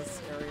hate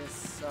this area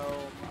so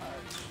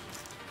much.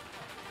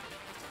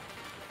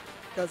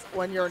 Because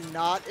when you're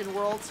not in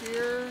World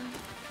Tier,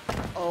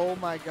 oh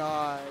my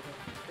god,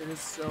 it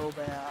is so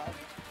bad.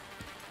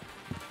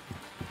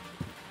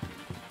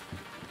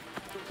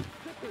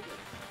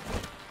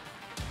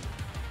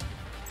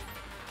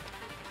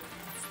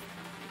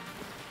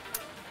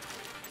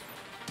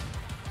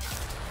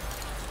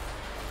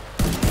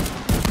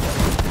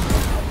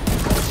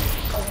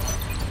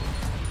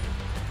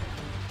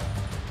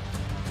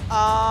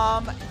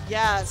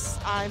 Yes,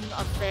 I'm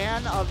a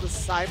fan of the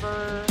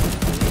cyber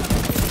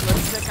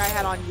lipstick I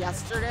had on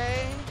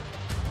yesterday,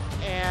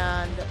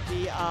 and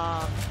the,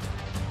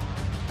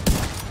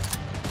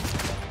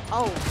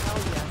 oh, hell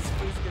yes,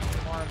 please give me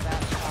more of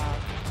that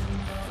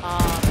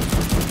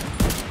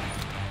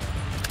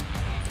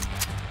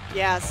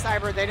yeah,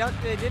 cyber, they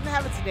didn't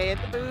have it today at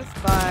the booth,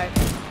 but,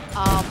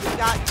 we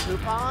got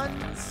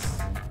coupons,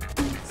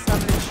 so I'm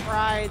gonna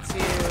try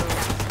to,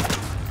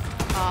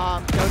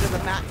 go to the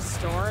M.A.C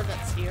store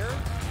that's here.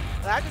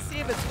 But I have to see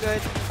if it's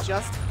good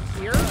just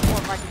here or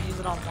if I can use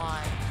it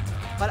online.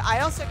 But I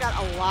also got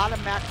a lot of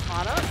M.A.C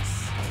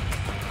products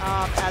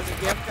as a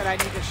gift that I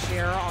need to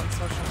share on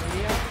social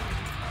media.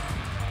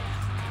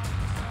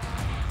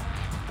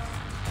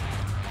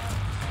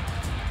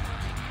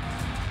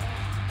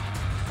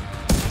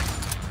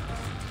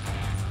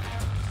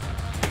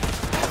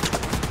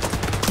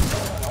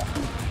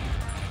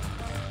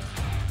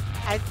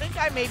 I think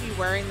I may be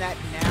wearing that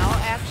now,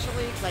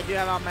 actually, because I do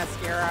have on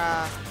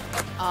mascara,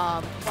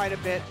 quite a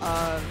bit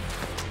of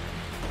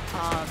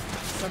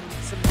some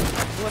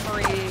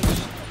glimmery,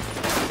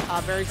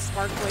 very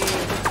sparkly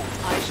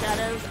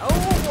eyeshadows. Oh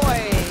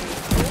boy!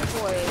 Oh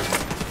boy!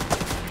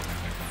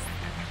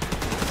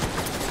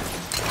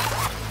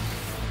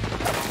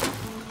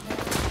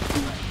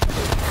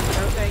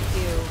 No, thank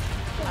you.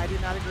 I do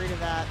not agree to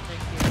that. Thank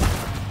you.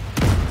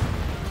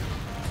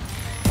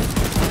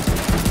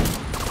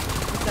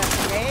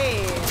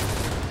 Hey,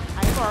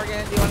 hi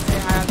Morgan. Do you want to say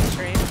hi on the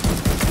stream?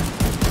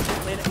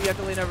 You have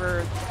to lean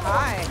over.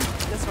 Hi,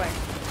 this way.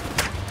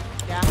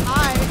 Yeah,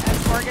 hi.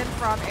 That's Morgan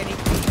from M.A.C.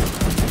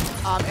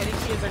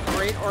 M.A.C is a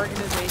great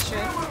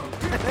organization.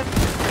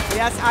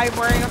 Yes, I'm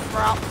wearing a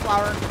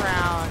flower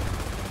crown.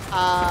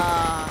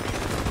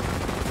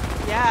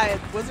 Yeah,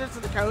 Wizards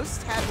of the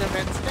Coast had an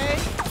event today,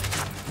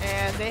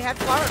 and they had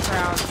flower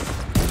crowns.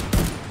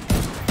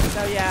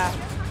 So yeah.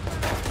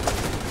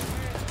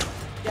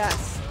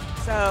 Yes.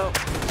 So,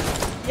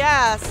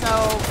 yeah,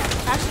 so,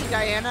 actually,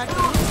 Diana, can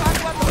you talk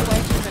about the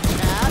pledge in the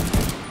chat?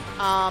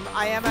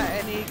 I am an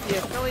M.A.C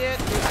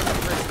affiliate, I'm a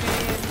first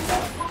game,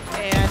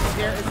 and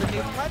there is a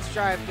new pledge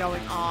drive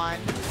going on,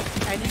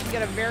 and you can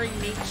get a very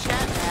neat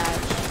chat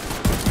badge.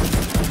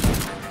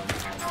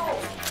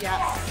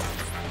 Yes.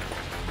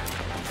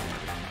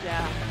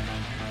 Yeah.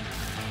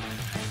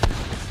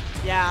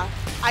 Yeah.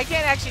 I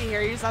can't actually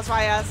hear you, so that's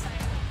why I asked.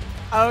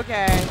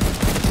 Okay.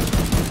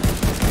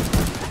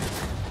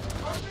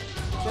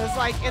 So it's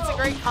like, it's a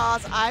great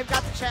cause. I've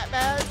got the chat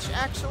badge,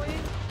 actually.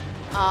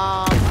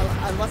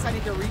 Unless I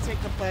need to retake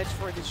the pledge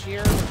for this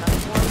year, which I'm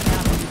more than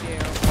happy to do.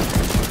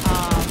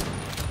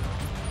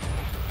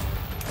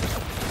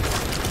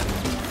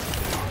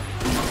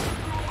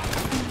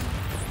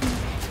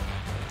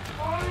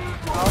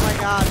 Oh my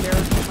god,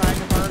 they're trying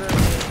to murder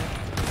me.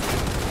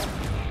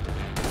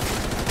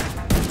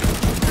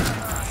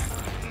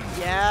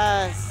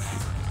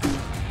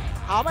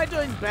 How am I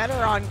doing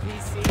better on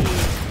PC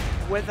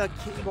with a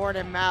keyboard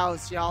and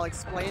mouse? Y'all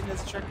explain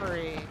this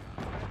trickery.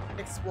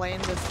 Explain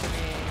this to me.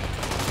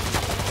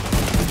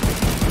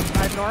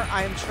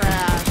 I am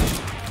trash.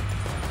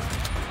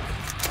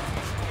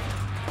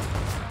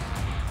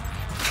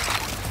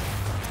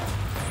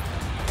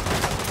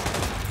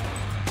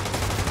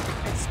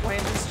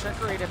 Explain this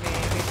trickery to me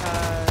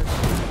because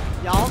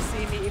y'all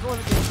see me, even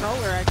with a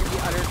controller, I can be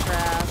utter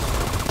trash.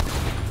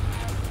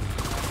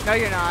 No,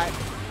 you're not.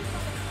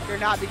 You're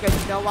not, because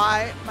you know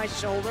why? My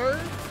shoulder's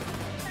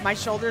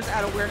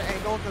at a weird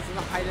angle because of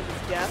the height of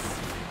his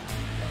desk.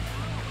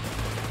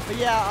 But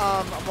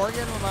yeah,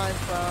 Morgan Lamont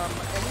from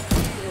NEP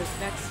is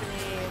next to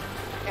me,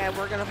 and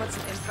we're gonna put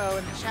some info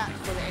in the chat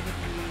for the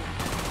NEP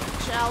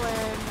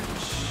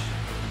challenge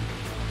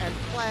and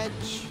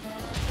pledge,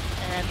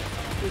 and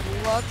we'd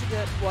love to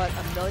get, what,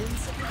 1 million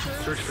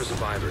signatures? Search for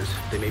survivors.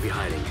 They may be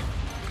hiding.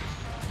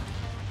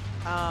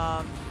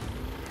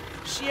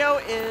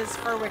 Shio is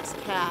Furwick's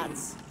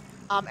cats.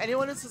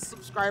 Anyone who's a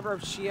subscriber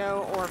of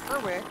Shio or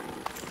Furwick,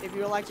 if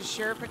you would like to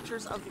share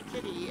pictures of the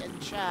kitty in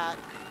chat,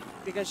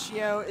 because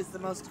Shio is the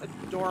most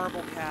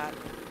adorable cat.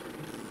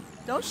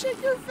 Don't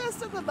shake your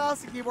fist at the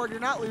mouse and keyboard.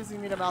 You're not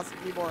losing me to mouse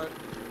and keyboard.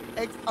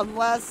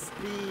 Unless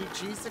the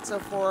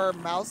G604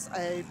 mouse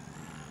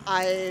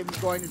I'm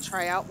going to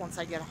try out once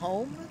I get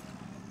home.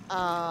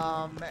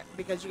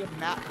 Because you can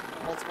map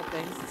multiple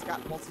things. It's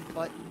got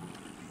multi-button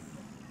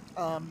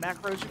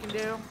macros you can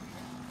do.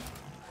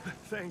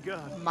 Thank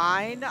God.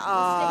 Mine,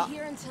 We'll stay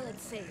here until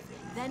it's safe,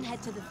 then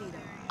head to the theater.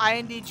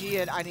 INDG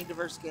at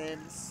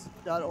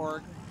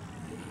IneedDiverseGames.org.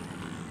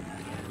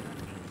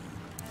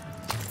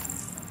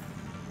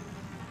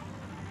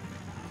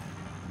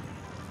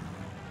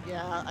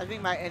 Yeah, I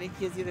think my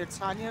NEP is either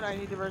Tanya at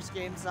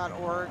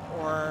IneedDiverseGames.org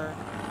or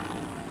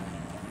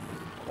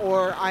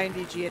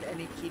INDG at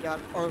NEP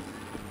or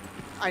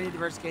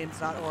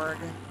IneedDiverseGames.org.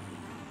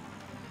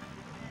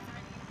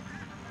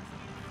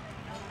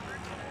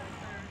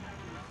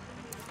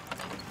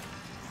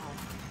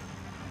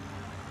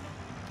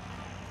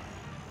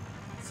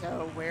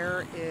 So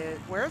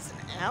where's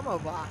an ammo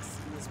box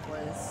in this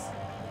place?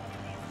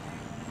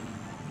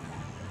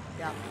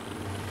 Yeah.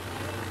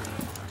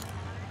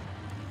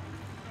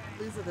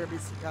 Please let there be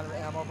some kind of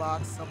ammo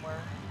box somewhere.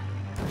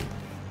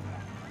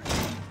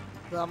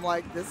 But I'm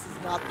like, this is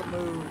not the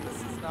move.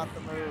 This is not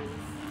the move.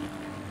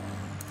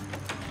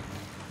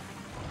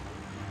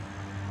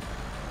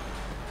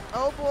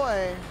 Oh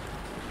boy.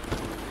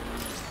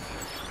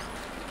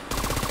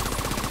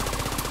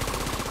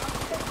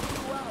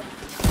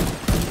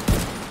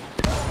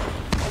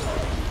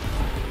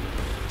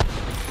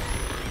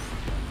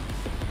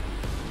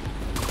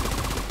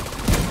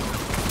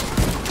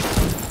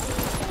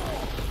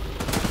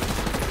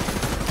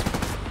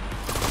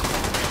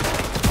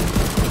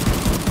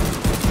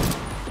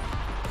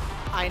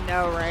 I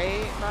know,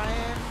 right,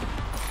 Brian?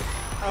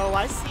 Oh,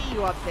 I see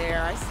you up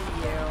there. I see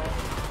you.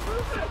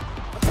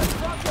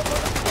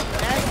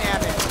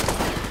 Dang-nabbit.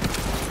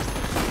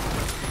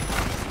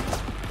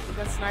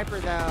 Good sniper,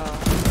 though.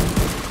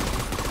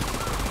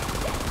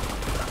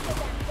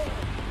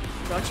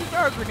 Don't you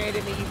throw a grenade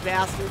at me, you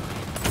bastard.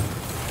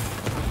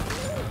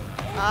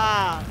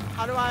 Ah,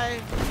 how do I...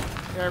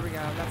 There we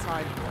go. That's how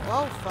I do it.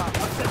 Oh, fuck.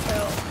 What the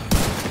hell?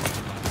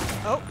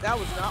 Oh, that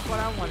was not what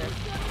I wanted.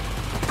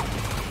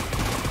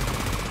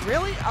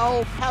 Really?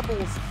 Oh,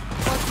 Pebbles.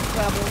 Fuck you,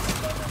 Pebbles.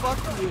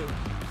 Fuck you.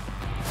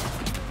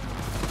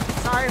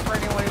 Sorry for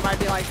anyone who might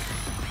be like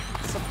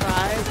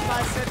surprised if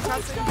I said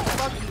cussing.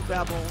 Fuck you,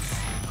 Pebbles.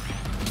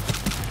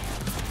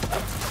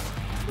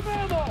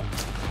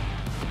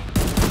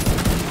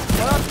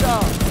 What up,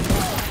 dog?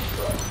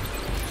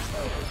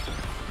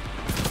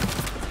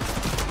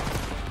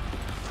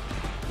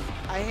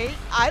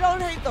 I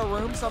don't hate the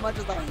room so much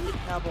as I hate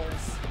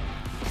Pebbles.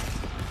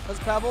 Because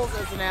Pebbles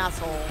is an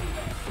asshole.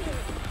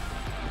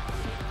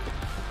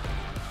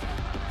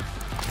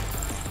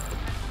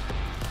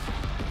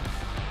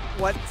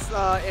 What's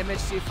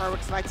MHC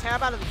fireworks? If I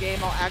tab out of the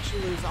game, I'll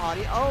actually lose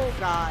audio. Oh,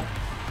 God.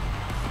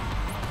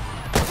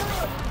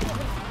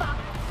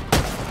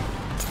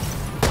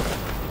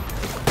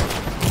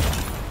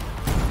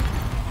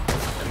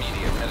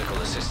 Immediate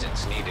medical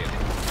assistance needed.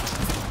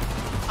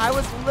 I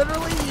was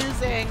literally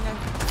using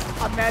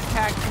a med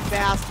pack, you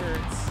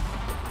bastards.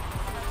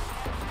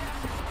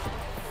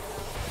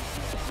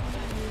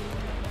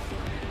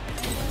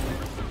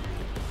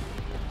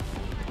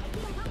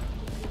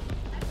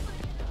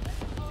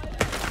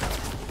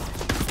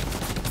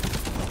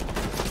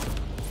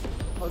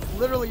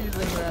 Literally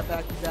using that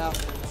back to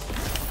bastards.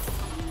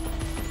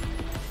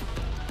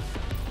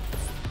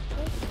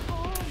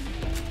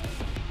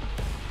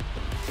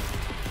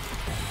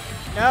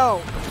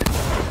 No!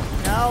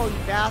 No, you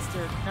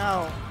bastard.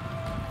 No.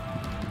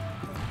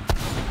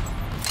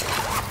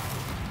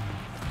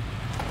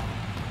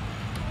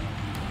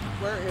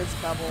 Where is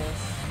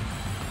Pebbles?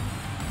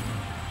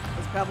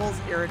 Because Pebbles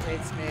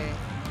irritates me.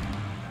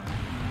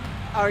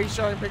 Oh, are you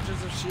showing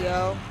pictures of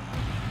Shio?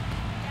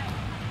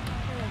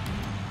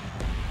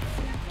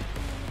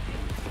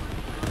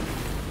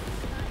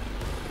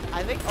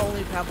 I think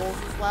only Pebbles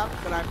is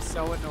left, but I'm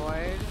so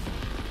annoyed.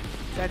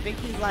 So I think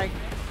he's like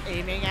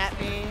aiming at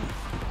me.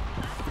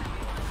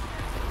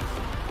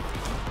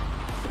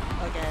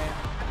 Okay.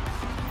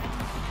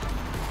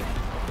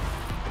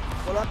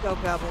 What up, though,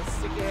 Pebbles?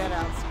 Stick your head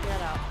out. Stick your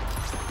head out.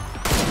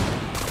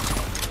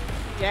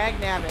 Dag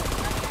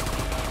nabbit.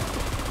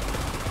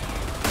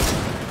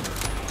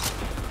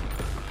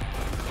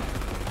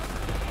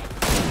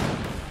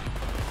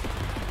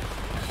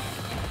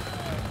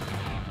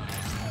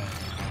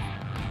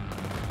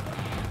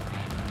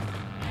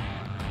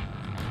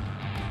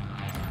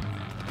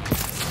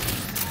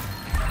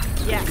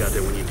 You got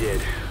there when you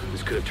did.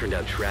 This could have turned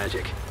out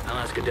tragic. I'll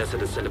ask Odessa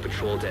to send a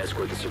patrol to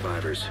escort the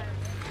survivors.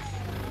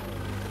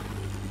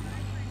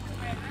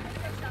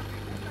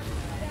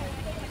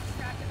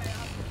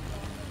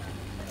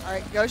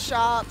 Alright, go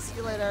shop. See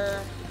you later.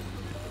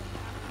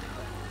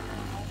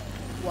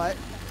 What?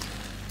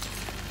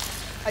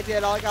 I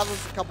did. All I got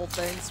was a couple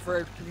things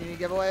for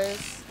community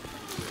giveaways.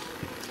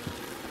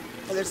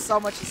 But there's so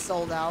much is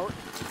sold out.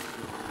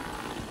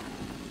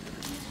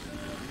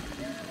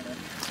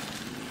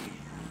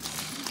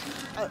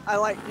 I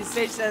like the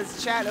stage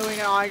says chat oohing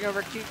and awing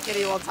over cute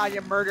kitty while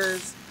Tanya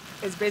murders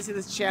is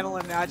basically this channel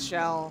in a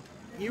nutshell.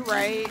 You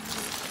right.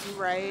 You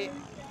right.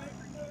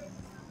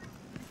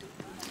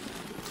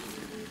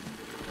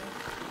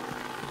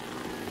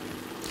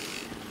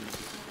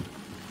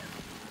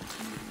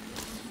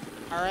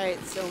 Alright,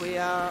 so we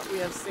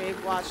have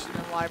saved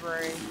Washington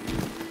Library.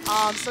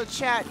 So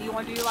chat, do you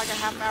want to do like a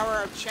half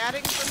hour of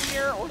chatting from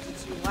here, or is it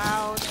too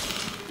loud?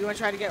 Do you want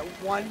to try to get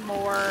one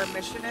more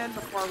mission in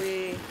before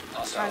we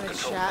try to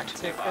chat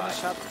to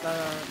finish up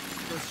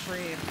the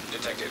stream?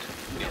 Detected.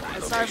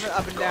 I'm sorry for the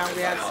up and down,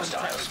 we had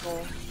some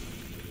technical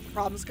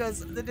problems, because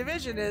the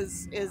Division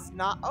is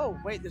not... Oh,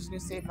 wait, there's a new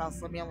safe house,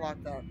 let me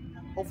unlock that.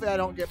 Hopefully I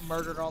don't get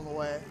murdered on the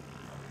way.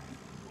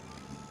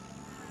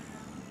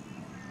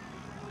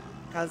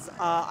 Because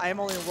I am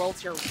only World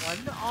Tier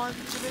 1 on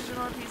Division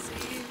on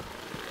PC,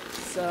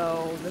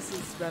 so this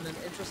has been an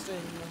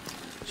interesting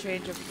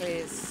change of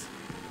pace.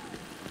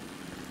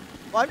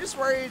 Well, I'm just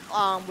worried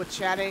with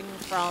chatting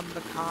from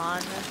the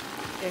con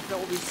if it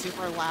will be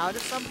super loud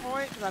at some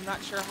point, because I'm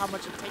not sure how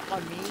much it take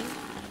on me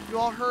you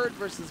all heard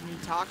versus me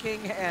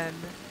talking, and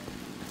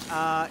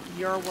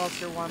you're World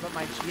Tier 1, but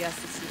my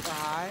GS is super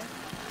high.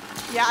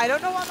 Yeah, I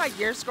don't know why my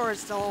gear score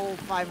is still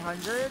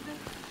 500.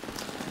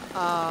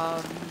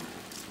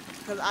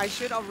 Because I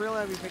should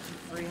really be picking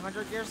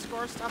 300 gear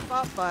score stuff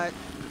up, but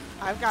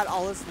I've got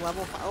all this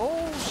level 5.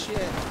 Oh,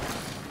 shit.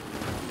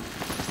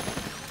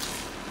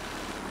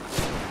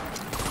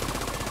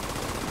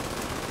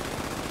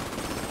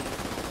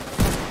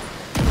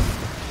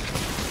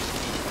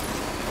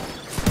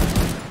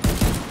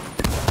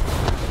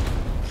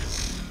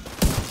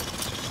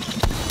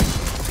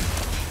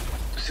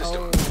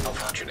 System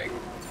malfunctioning.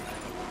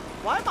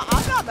 Why am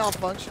I'm not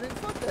malfunctioning?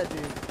 Fuck that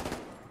dude.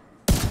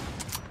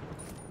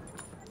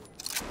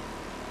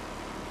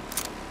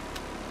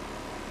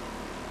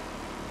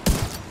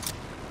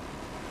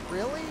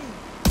 Really?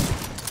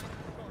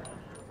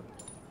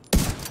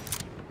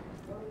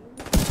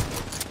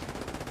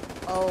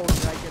 Oh,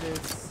 did I get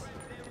his...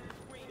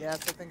 Yes,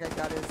 I think I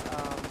got his,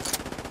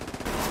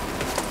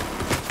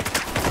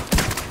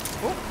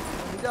 Oh,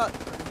 let me duck,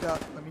 let me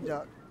duck, let me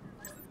duck.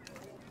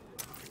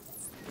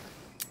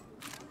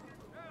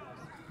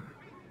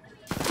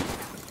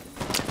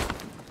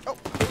 Oh,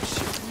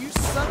 shit, you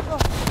son of a...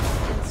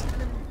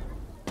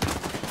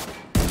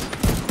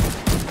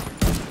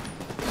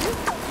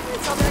 You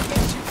tell me I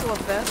can't shoot through a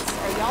fence?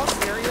 Are y'all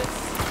serious?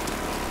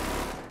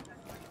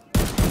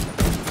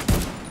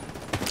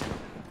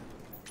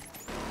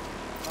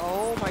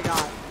 Oh my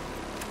god.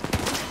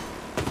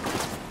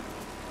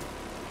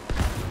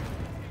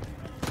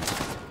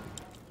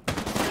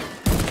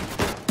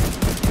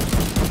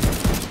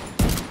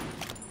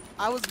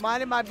 I was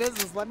minding my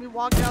business. Let me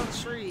walk down the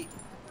street.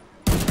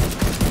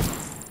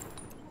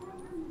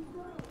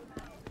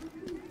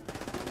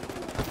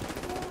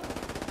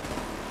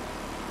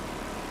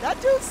 That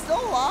dude's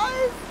still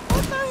alive?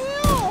 What the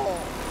hell?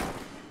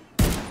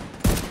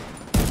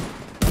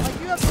 Like,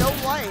 you have no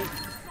life.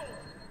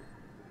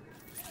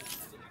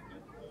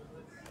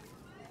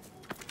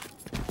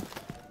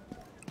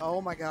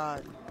 Oh my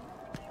god.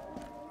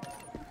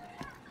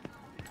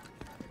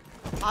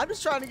 I'm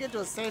just trying to get to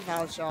a safe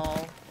house,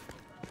 y'all.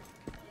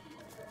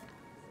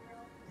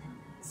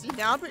 See,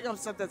 now I'm picking up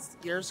stuff that's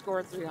gear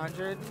score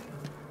 300.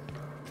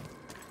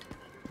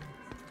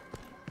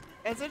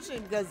 And it's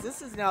interesting because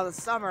this is now the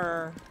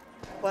summer,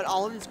 but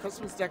all of these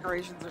Christmas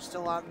decorations are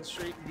still out in the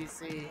street in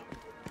DC.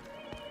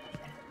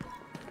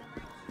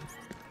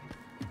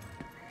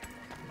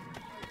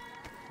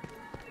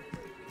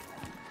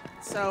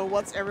 So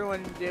what's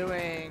everyone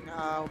doing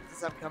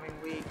this upcoming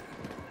week?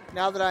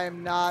 Now that I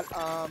am not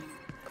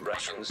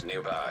Russians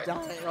nearby.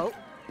 dying. Oh.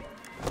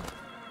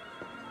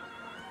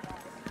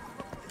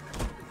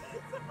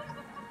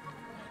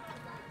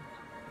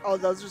 Oh,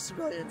 those are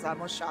civilians. I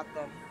almost shot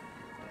them.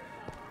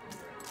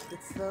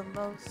 It's the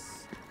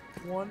most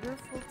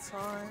wonderful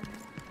time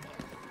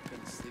in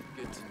Sleep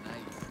good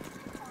tonight.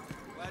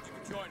 Glad you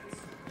could join us.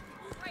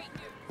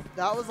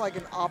 That was like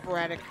an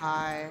operatic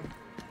high.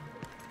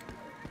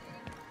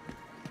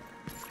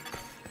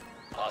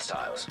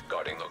 Hostiles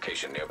guarding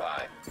location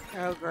nearby.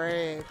 Oh,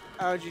 great.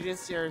 Oh, did you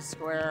just hear a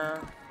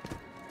square?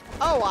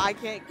 Oh, I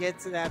can't get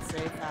to that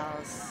safe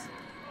house.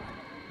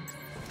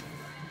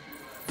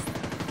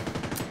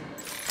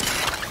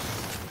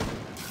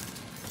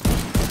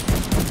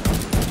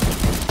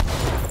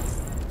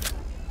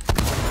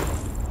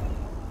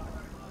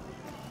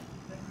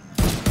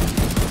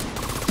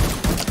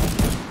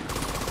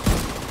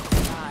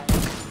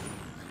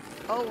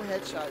 Oh,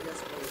 headshot,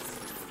 yes please.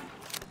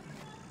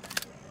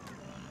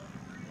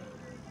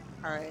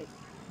 Alright.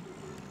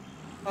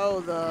 Oh,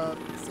 the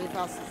safe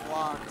house is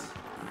locked.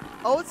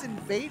 Oh, it's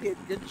invaded.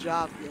 Good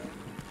job, game.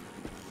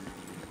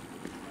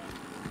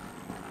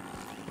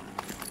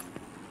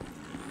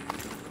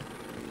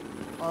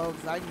 Oh,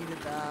 because I needed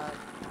that.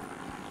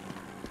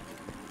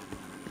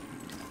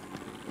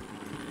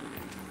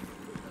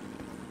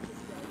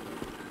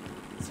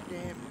 This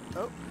game.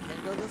 Oh,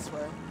 can't go this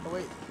way. Oh,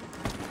 wait.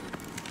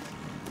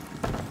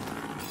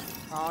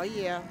 Oh,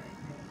 yeah.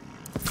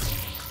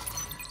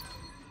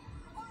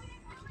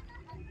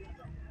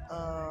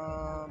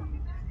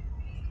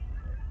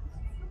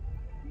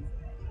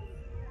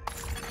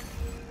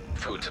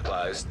 Food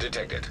supplies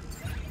detected.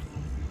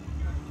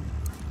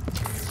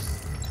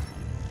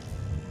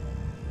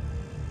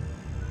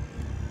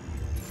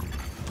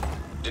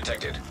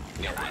 Detected.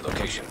 Nearby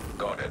location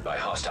guarded by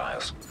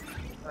hostiles.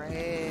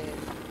 Great.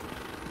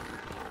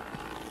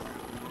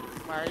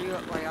 Why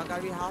y'all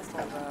gotta be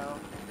hostile though?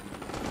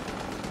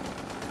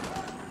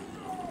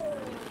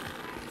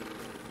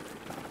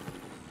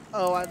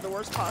 Oh, I have the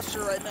worst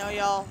posture right now,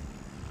 y'all.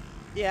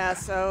 Yeah,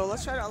 so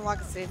let's try to unlock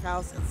a safe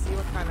house and see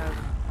what kind of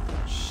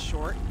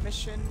short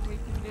mission we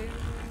can do.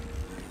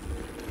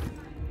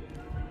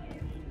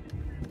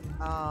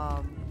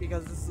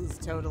 Because this is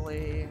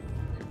totally,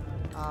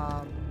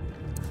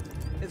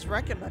 it's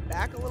wrecking my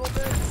back a little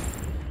bit,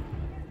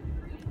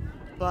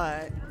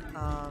 but,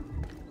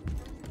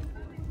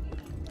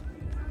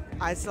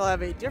 I still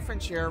have a different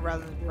chair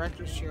rather than the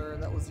director's chair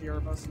that was here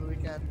most of the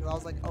weekend, because I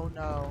was like, oh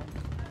no.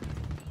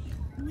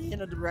 Me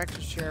in a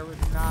director's chair was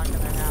not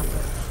gonna happen.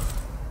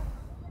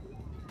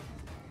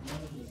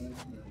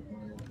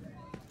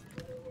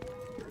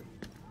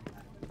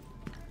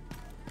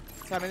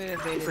 So I'm in an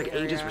invaded Looks like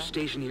area. agents were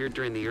stationed here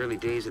during the early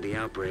days of the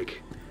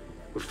outbreak.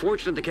 We're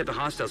fortunate they kept the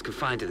hostiles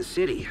confined to the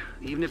city,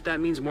 even if that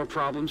means more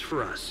problems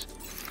for us.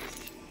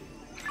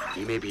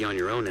 You may be on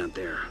your own out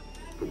there,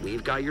 but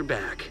we've got your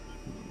back.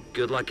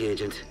 Good luck,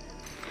 Agent.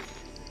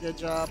 Good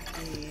job,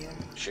 me.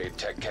 Shade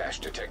tech cache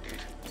detected.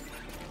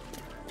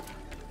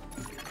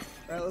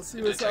 Alright, let's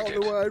see what's out in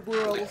the wide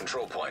world. Friendly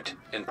control point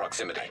in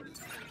proximity.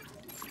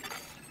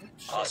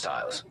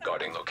 Hostiles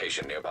guarding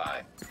location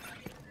nearby.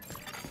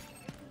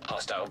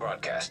 Hostile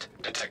broadcast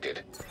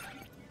detected.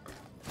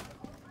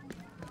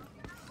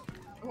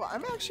 Well,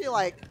 I'm actually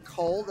like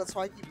cold, that's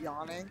why I keep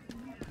yawning.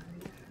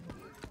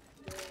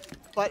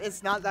 But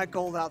it's not that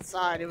cold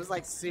outside. It was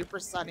like super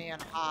sunny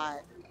and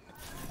hot.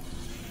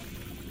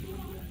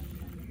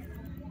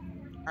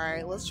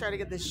 Alright, let's try to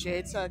get this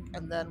shade tech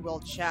and then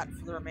we'll chat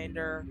for the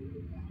remainder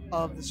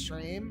of the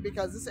stream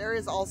because this area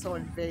is also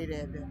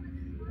invaded.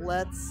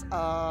 Let's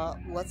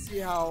see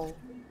how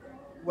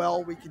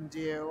well we can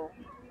do.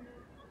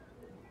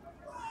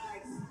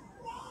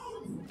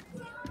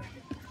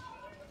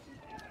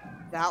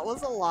 That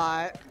was a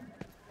lot.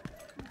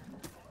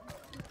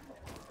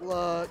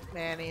 Look,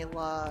 Manny,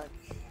 look.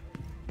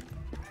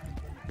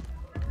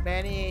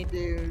 Manny ain't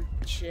do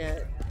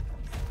shit.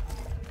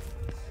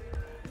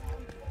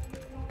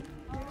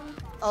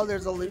 Oh,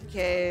 there's a loot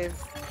cave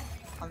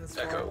on this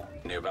Echo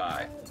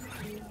nearby.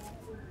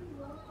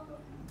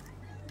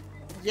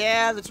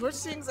 Yeah, the Twitch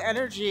Sings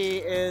energy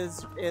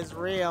is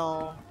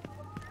real.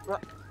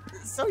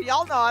 So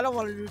y'all know I don't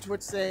want to do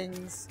Twitch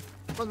Sings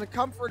from the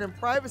comfort and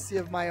privacy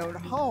of my own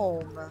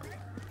home,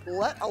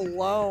 let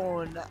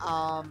alone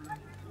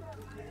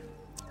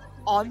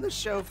on the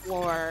show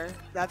floor.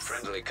 That's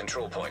friendly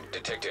control point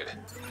detected.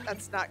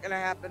 That's not gonna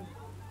happen.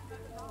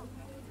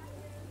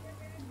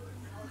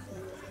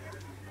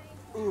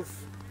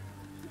 Oof.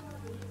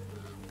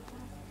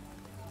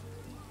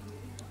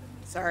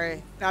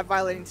 Sorry, not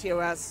violating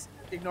TOS.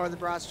 Ignore the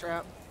bra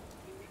strap.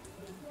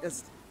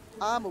 Just,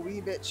 I'm a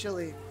wee bit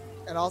chilly,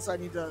 and also I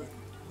need to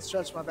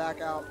stretch my back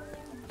out.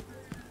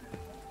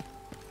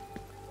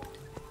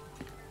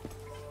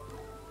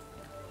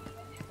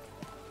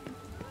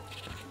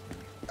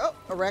 Oh,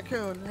 a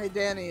raccoon. Hey,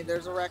 Danny,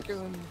 there's a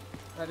raccoon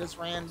that just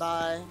ran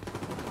by.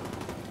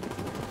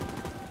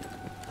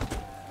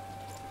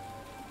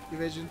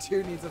 Division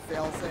 2 needs a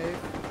failsafe.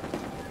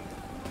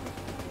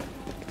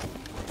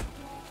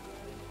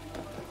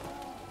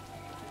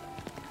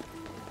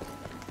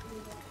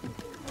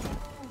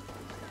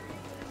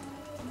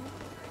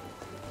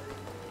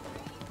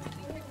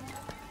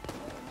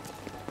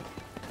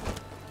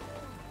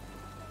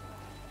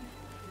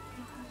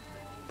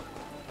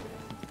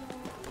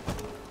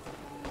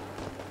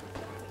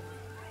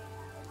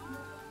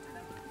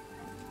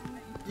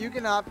 You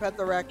cannot pet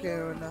the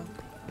raccoon,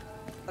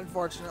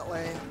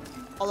 unfortunately.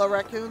 Although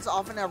raccoons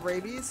often have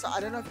rabies, so I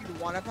don't know if you'd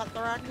want to pet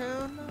the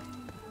raccoon.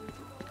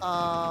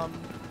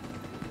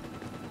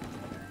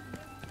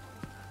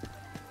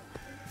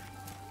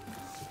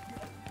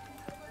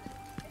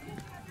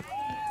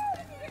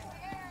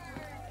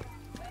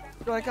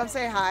 You want to come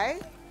say hi?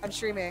 I'm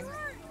streaming.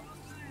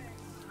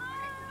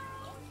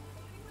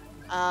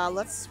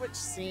 Let's switch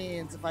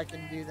scenes if I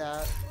can do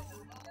that.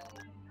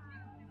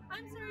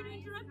 I'm sorry to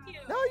interrupt you.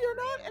 No, you're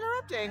not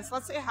interrupting. So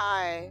let's say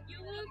hi. You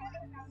look.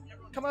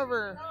 Come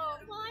over. Oh,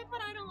 well,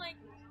 I don't like.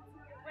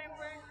 Where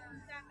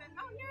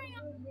oh, here I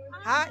am.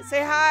 Hi.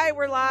 Say hi.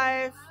 We're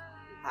live.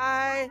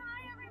 Hi.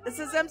 This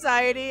is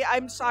Anxiety.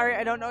 I'm sorry.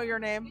 I don't know your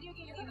name. You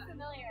look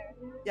familiar.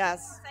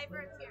 Yes.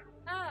 Cyber's here.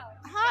 Oh.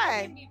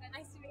 Hi.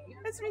 Nice to meet you.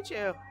 Nice to meet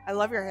you. I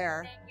love your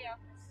hair. Thank you.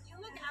 You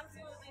look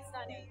absolutely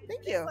stunning.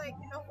 Thank you. It's like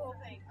the whole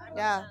thing.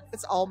 Yeah,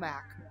 it's all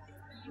MAC.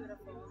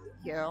 Beautiful.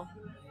 Thank you.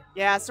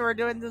 Yeah, so we're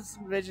doing this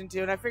Vision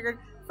 2, and I figured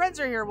friends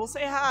are here. We'll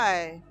say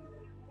hi.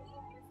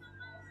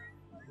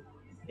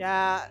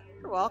 Yeah,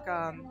 you're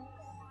welcome.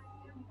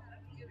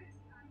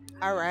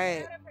 All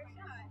right.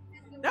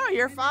 No,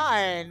 you're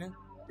fine.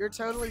 You're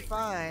totally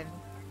fine.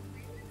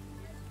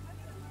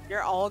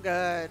 You're all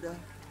good.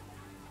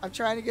 I'm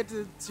trying to get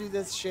to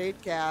this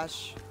shade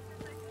cache.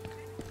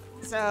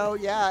 So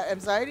yeah,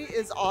 Anxiety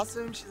is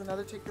awesome. She's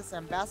another Take This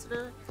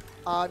ambassador.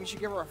 You should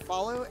give her a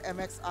follow,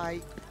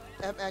 MXIETY.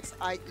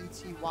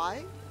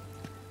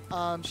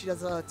 She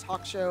does a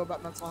talk show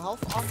about mental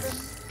health often.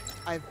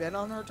 I've been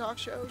on her talk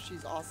show.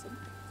 She's awesome.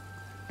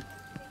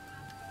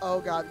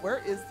 Oh god,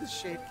 where is the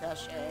shade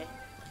cache?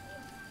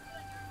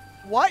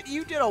 What?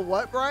 You did a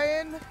what,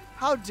 Brian?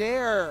 How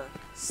dare?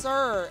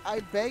 Sir,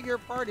 I beg your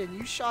pardon.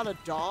 You shot a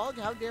dog?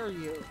 How dare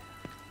you?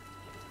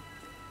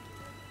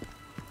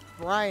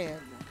 Brian.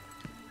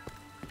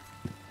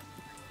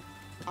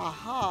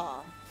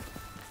 Aha.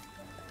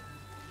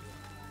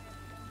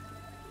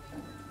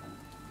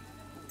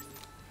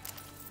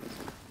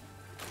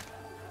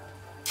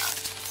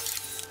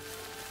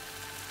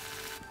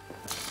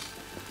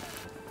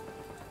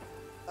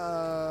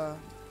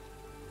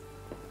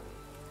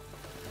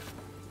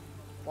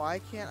 Why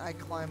can't I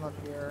climb up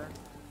here?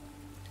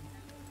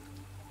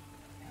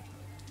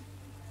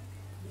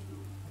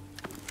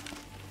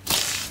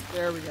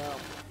 There we go.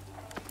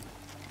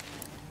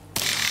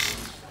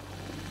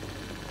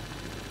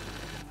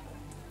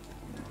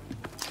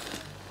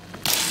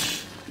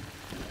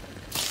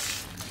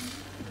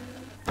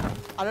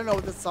 I don't know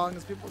what this song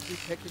is. People keep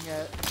picking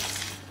it.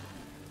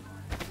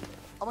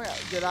 Oh my god,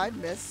 did I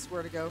miss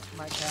where to go for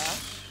my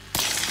cache?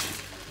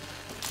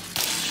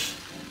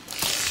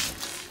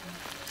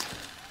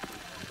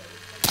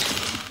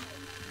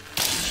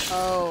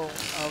 Oh,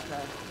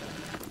 okay.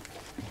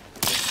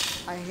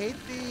 I hate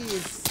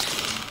these.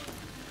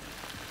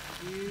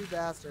 You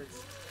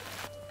bastards.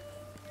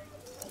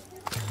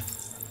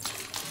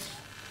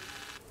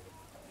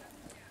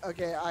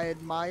 Okay, I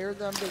admire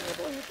them being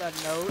able to hit that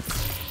note,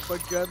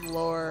 but good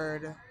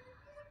lord.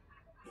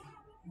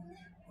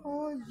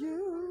 Oh,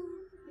 you.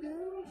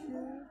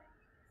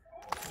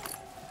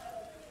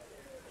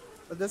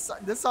 But this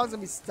song's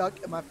gonna be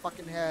stuck in my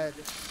fucking head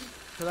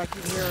because I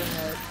keep hearing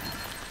it.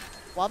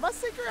 Why am I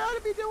figuring out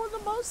to be doing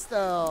the most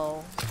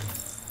though?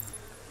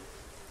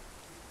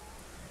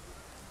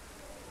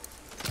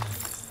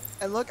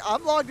 And look,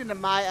 I'm logged into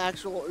my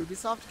actual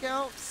Ubisoft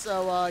account,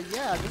 so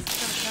yeah, this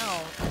is gonna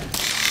count.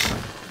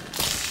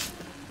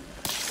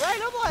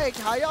 Right, I'm like,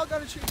 how y'all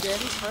gonna treat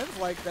Danny's friends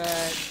like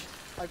that?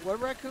 Like, what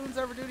do raccoons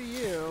ever do to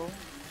you?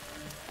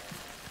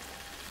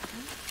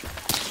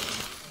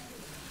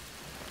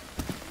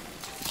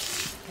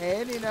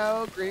 Hey,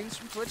 Nino, greetings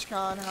from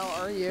TwitchCon, how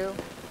are you?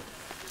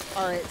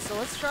 Alright, so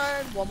let's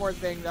try one more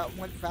thing that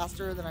went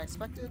faster than I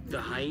expected.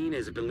 The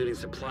hyenas have been looting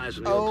supplies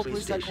from the old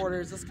police station.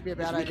 Headquarters, this could be a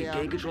bad idea. If we can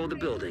gain control of the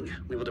building,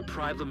 we will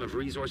deprive them of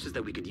resources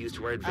that we could use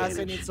to our advantage.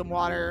 I need some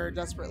water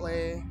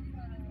desperately.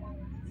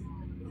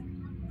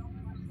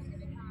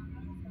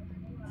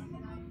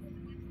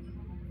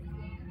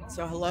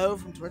 So hello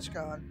from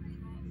TwitchCon.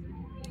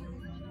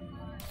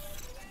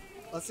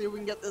 Let's see if we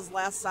can get this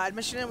last side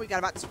mission in. We got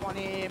about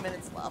 20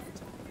 minutes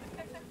left.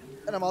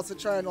 And I'm also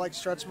trying to like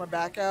stretch my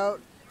back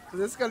out. So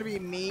this is going to be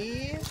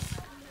me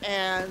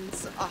and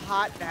a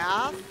hot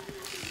bath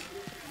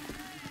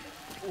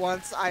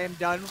once I am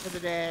done for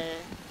the day.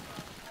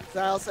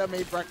 So I also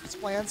made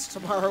breakfast plans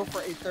tomorrow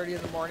for 8:30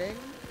 in the morning.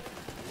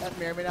 That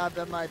may or may not have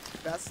been my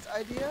best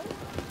idea.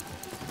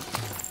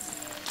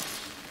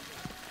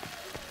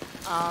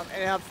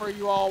 And for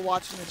you all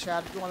watching the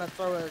chat, if you want to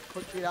throw a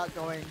quick tweet out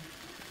going,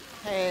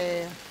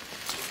 hey.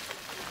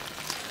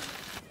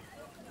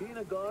 Being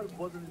a guard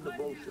wasn't in the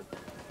bullshit.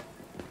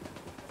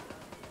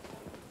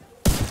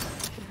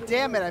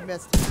 Damn it, I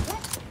missed it.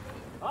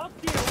 I'll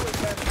deal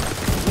with that.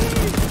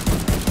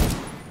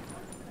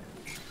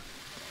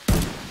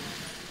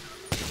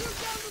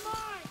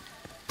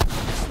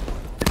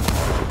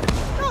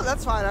 No,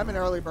 that's fine. I'm an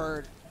early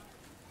bird.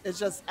 It's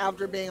just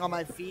after being on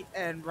my feet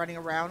and running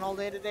around all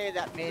day today,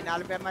 that may not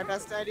have been my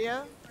best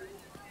idea.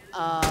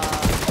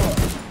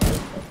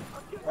 I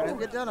don't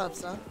get done up,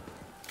 son.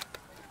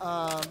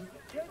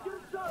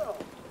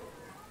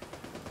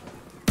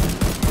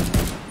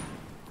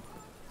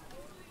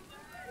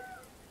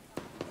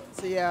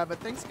 So yeah, but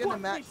thanks again to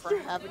M.A.C for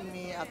having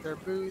me at their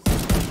booth.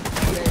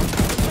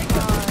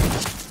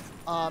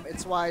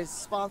 It's why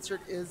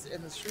sponsored is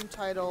in the stream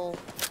title,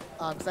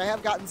 because I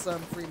have gotten some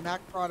free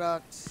M.A.C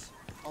products,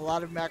 a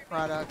lot of M.A.C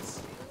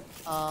products.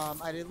 I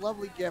had a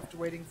lovely gift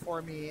waiting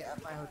for me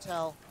at my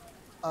hotel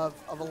of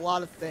a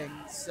lot of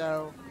things.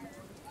 So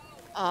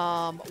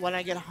when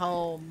I get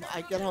home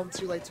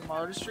too late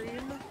tomorrow to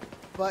stream.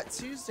 But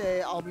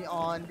Tuesday I'll be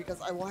on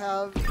because I will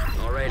have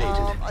All right,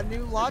 Agent. a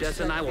new Logitech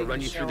Odessa and I will thing run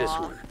to you through show this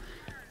off. one.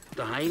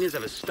 The hyenas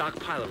have a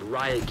stockpile of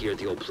riot gear at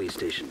the old police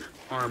station.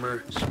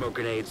 Armor, smoke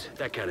grenades,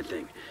 that kind of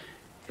thing.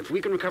 If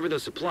we can recover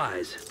those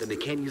supplies, then they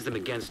can't use them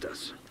against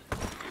us.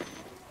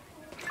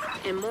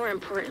 And more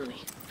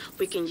importantly,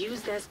 we can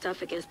use that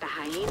stuff against the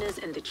hyenas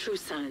and the True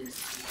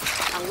Sons.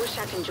 I wish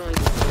I can join you.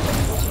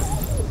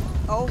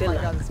 Oh Good my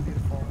luck. god, it's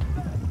beautiful.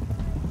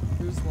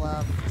 Who's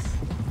left?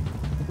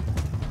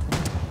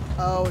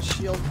 Oh,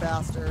 shield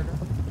bastard.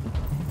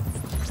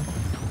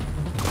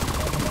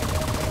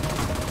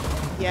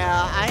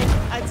 Yeah,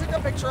 I took a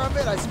picture of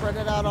it. I spread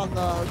it out on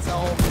the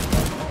hotel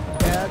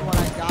bed when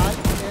I got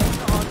in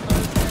on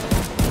Thursday.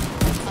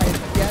 I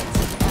have yet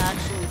to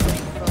actually take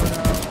a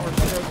photo or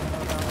show the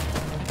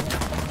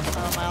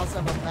photo. I also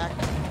have a Mac.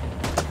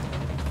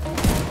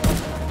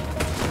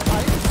 I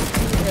need to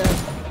see if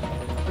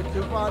the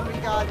coupon we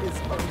got is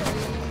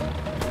only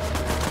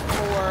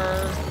for...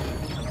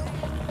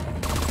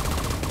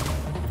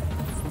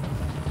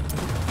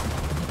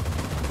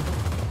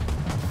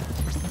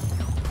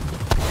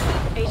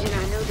 Agent,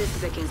 I know this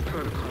is against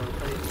protocol,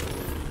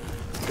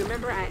 but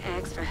remember I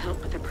asked for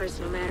help with a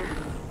personal matter?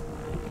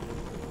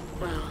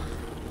 Well,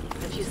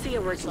 if you see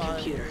a working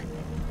computer,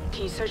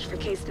 can you search for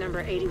case number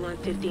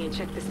 8150 and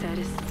check the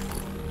status?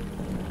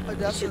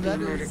 It should be a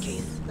murder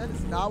case. That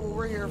is not what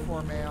we're here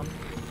for, ma'am.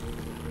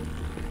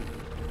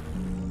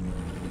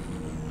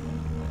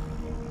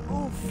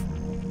 Oof.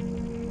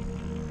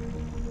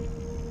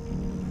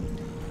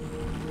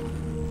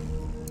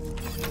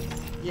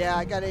 Yeah,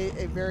 I got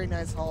a very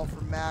nice haul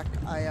from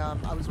M.A.C.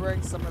 I was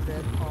wearing some of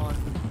it on.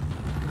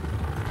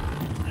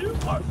 You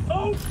are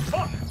so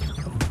fucked!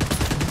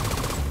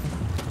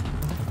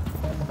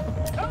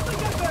 Help me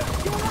get there!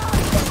 Get out!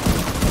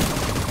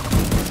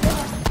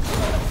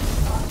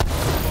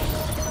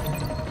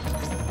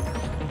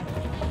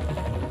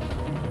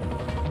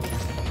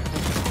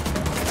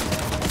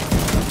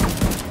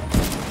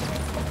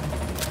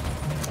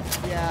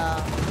 Yeah.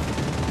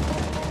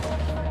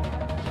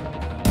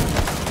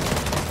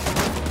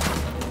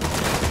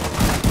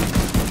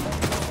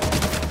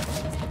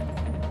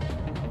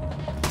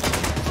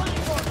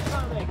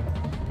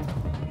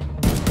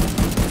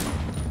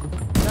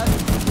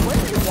 The way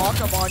they walk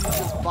up on you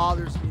just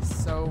bothers me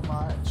so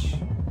much.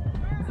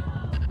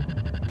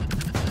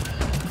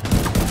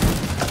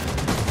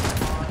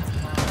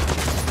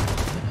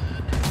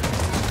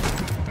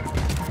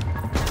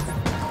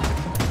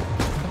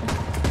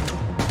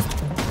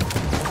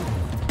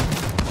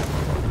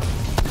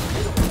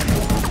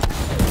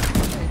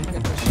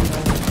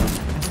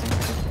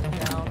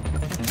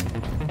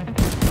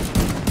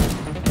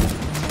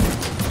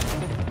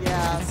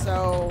 Yeah,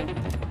 so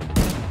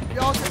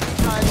y'all can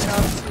be kind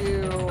enough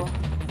to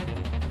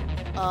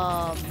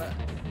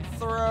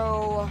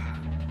throw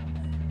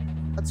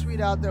a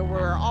tweet out that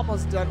we're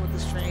almost done with the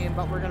stream,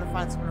 but we're gonna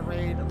find someone to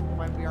raid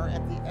when we are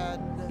at the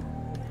end.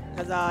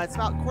 Because it's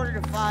about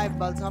 4:45.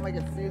 By the time I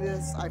get through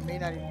this, I may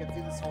not even get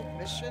through this whole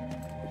mission,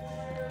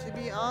 to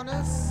be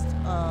honest.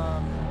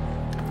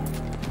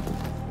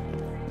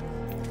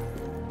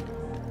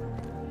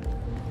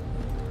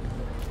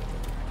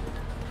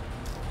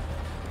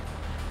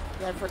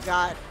 Yeah, I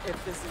forgot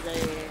if this is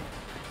a...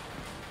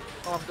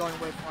 Oh, I'm going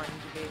way for I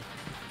need to be.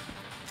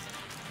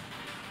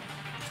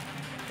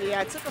 But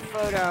yeah, I took a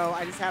photo.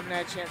 I just haven't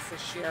had a chance to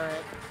share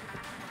it.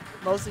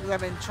 Mostly because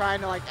I've been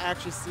trying to like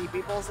actually see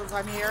people since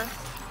I'm here.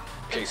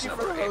 Case Thank you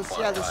number for the host.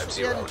 Yeah, the 8150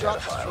 stream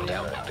dropped file stream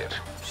downloaded.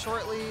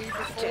 shortly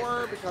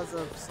before because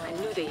of some I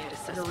knew they had a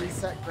suspect.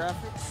 reset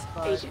graphics.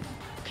 But, Agent,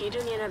 can you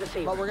do me another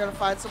favor? but we're gonna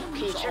find someone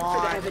Can you who's check for the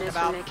on in evidence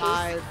about from that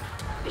case?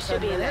 5-10 It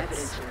should be in the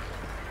minutes. evidence room.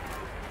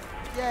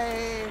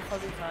 Yay,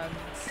 fuzzy friends.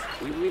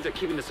 We believe they're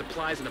keeping the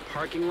supplies in the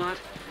parking lot.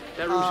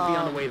 That room should be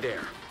on the way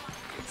there.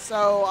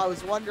 So I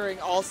was wondering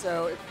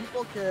also if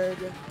people could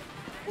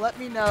let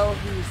me know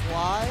who's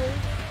live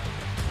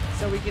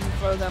so we can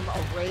throw them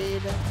a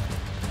raid.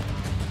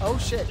 Oh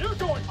shit.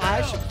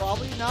 I should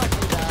probably not do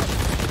that.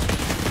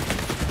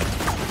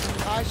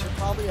 I should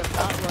probably have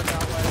not run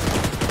that way.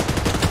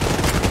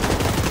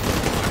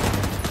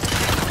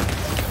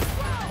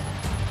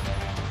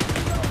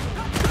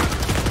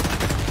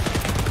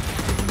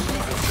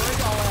 Jesus, where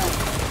y'all at?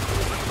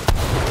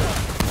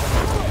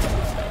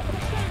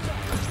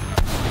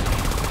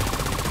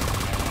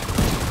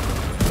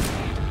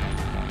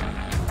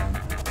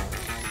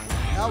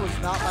 That was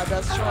not my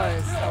best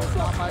choice. That was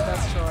not my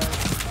best choice.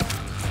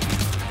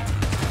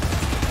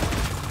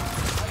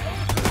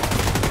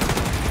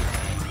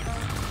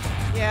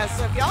 Yeah,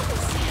 so if y'all can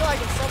see, like,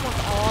 if someone's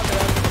on that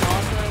hasn't been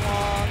on very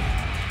long,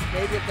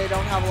 maybe if they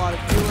don't have a lot of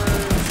viewers.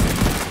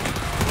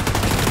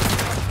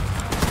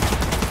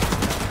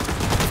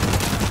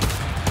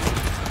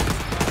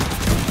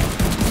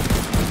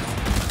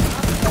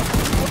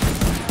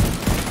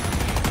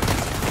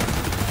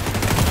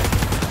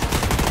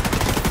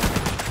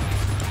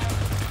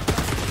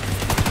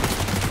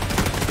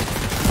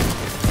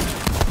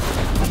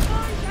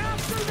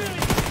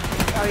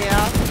 Oh,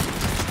 yeah?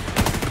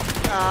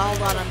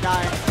 Hold on, I'm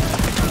dying.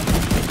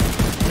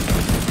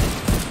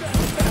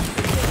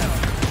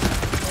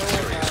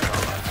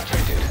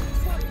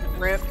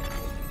 Rip.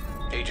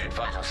 Agent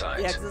vital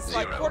signs. Yeah, because it's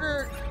like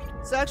quarter.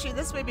 So actually,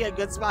 this may be a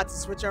good spot to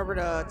switch over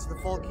to the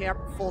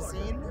full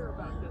scene,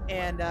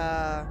 and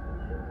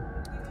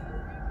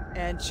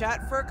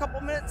chat for a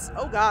couple minutes.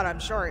 Oh God, I'm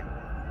short.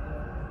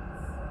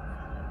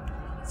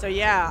 So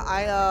yeah,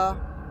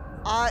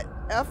 I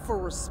F for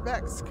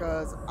respects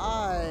because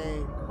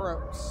I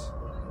croaked.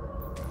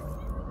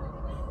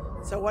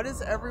 So what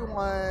is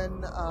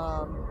everyone?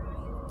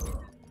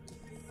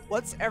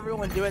 What's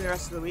everyone doing the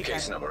rest of the weekend?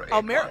 Case number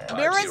Oh,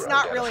 Mira's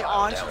not really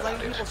on. She's letting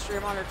identified. people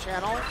stream on her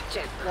channel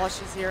while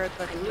she's here at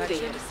the I knew they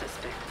convention. had a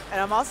suspect. And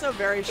I'm also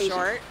very Agent,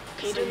 short,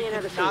 can you so do me you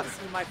another cannot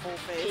favor? see my full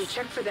face. Can you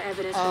check for the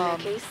evidence from that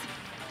case?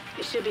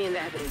 It should be in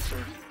the evidence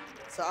room.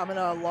 So I'm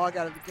gonna log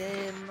out of the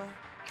game.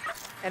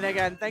 And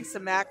again, thanks to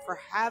Mac for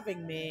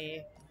having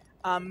me.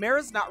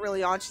 Mira's not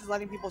really on. She's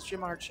letting people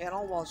stream on her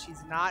channel while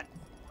she's not,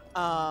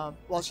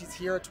 while she's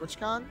here at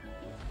TwitchCon.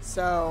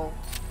 So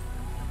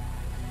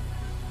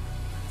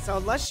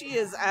unless she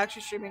is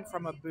actually streaming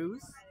from a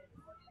booth,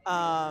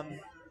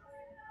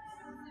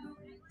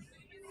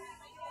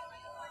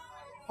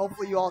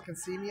 hopefully you all can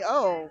see me.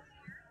 Oh,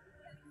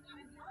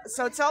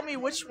 so tell me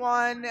which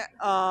one,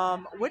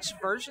 which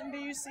version do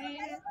you see?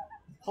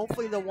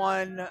 Hopefully the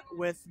one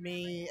with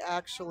me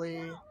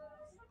actually,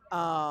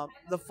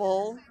 the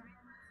full.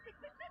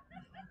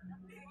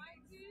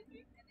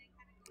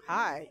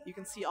 Hi, you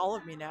can see all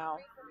of me now.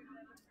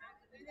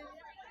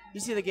 You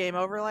see the game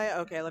overlay?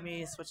 Okay, let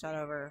me switch that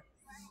over.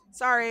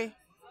 Sorry.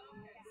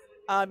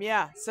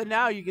 Yeah, so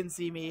now you can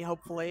see me,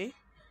 hopefully.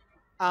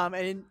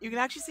 And you can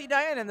actually see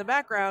Diane in the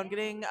background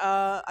getting,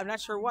 I'm not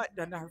sure what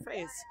done to her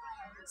face.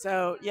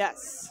 So,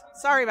 yes.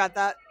 Sorry about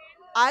that.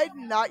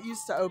 I'm not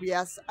used to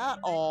OBS at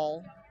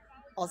all.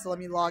 Also, let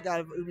me log out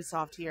of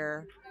Ubisoft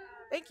here.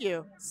 Thank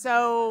you.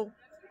 So,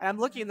 and I'm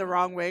looking the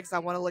wrong way because I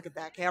want to look at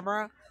that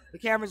camera. The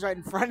camera's right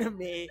in front of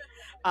me.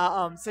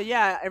 So,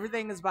 yeah,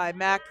 everything is by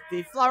Mac.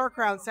 The flower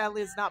crown,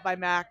 sadly, is not by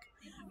Mac.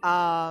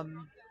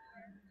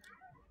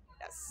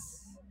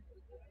 Yes.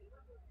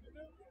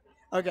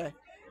 Okay.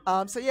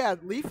 So, yeah,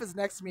 Leaf is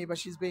next to me, but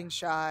she's being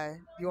shy.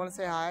 Do you want to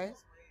say hi?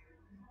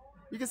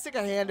 You can stick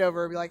a hand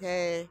over and be like,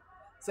 hey.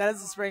 So that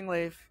is the spring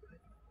leaf.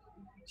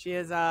 She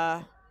is,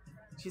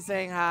 she's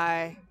saying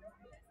hi.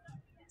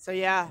 So,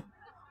 yeah.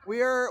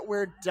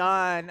 We're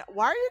done.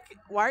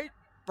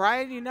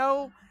 Brian, you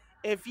know,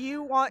 if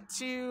you want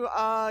to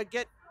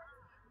get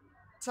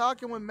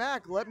talking with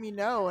Mac, let me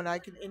know and I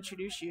can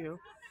introduce you.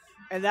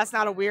 And that's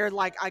not a weird,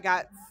 like,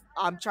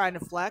 I'm trying to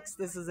flex.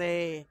 This is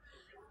a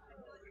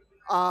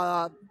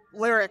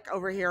Lyric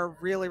over here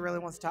really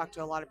wants to talk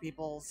to a lot of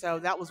people. So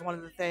that was one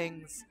of the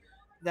things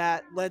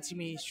that led to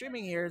me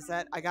streaming here, is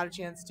that I got a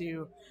chance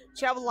to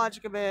chat with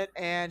Logic a bit,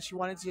 and she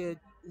wanted to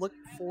look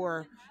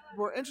for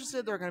more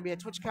interested. They're going to be at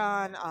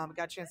TwitchCon.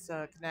 Got a chance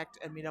to connect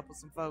and meet up with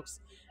some folks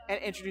and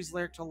introduce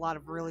Lyric to a lot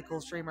of really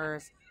cool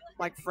streamers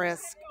like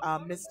Frisk,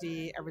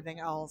 Misty, everything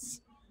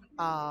else.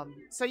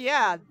 So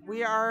yeah,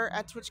 we are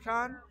at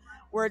TwitchCon.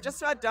 We're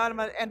just about done. I'm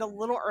going to end a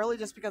little early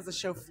just because the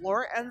show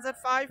floor ends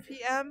at 5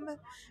 p.m.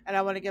 And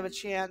I want to give a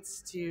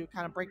chance to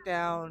kind of break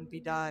down, be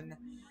done.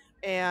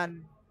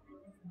 And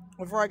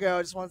before I go,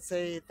 I just want to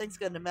say thanks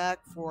again to Mac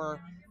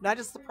for not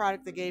just the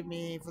product they gave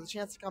me, for the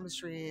chance to come and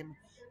stream,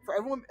 for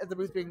everyone at the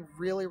booth being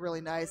really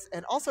nice,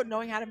 and also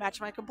knowing how to match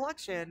my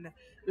complexion.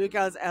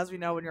 Because as we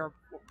know, when you're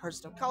a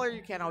person of color,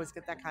 you can't always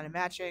get that kind of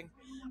matching.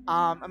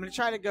 I'm going to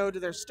try to go to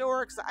their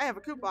store because I have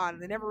a coupon,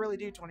 and they never really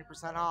do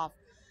 20% off.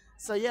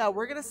 So yeah,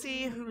 we're gonna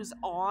see who's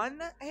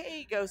on.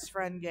 Hey, Ghost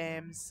Friend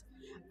Games.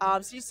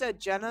 So you said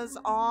Jenna's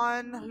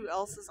on. Who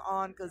else is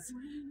on? Because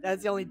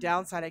that's the only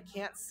downside. I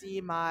can't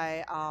see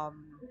my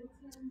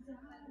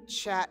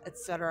chat,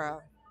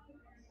 etc.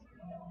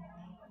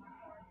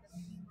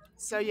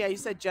 So yeah, you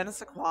said Jenna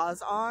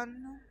Sequa's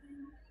on.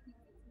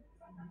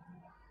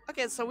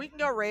 Okay, so we can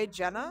go raid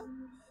Jenna.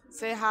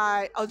 Say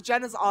hi. Oh,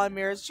 Jenna's on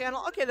Mira's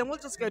channel. Okay, then we'll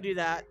just go do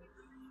that.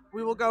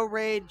 We will go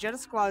raid Jenna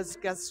Sequa's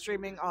guest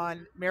streaming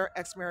on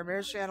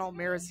Mira's channel.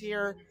 Mira's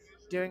here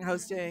doing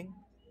hosting.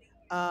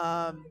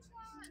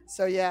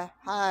 So yeah,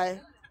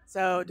 hi.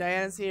 So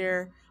Diana's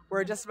here.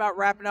 We're just about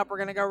wrapping up. We're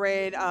gonna go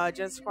raid.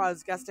 Jenna Sequa's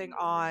is guesting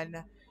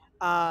on.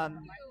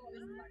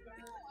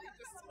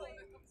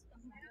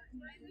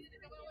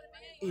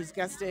 He's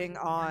guesting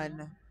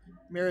on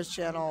Mira's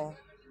channel.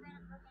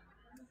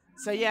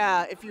 So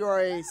yeah, if you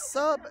are a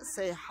sub,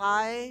 say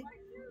hi.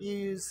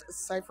 Use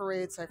Cypher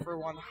Raid,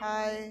 Cypher1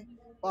 hi.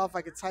 Well, if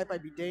I could type,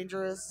 I'd be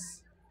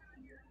dangerous.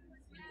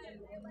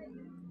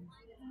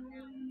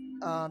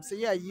 So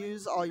yeah,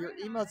 use all your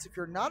emotes if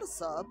you're not a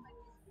sub.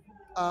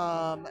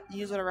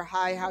 Use whatever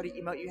hi, howdy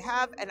emote you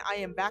have, and I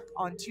am back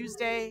on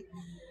Tuesday.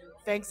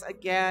 Thanks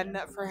again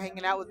for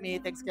hanging out with me.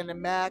 Thanks again to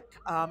M.A.C.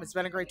 It's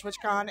been a great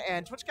TwitchCon,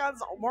 and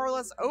TwitchCon's more or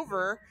less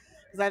over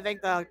because I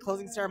think the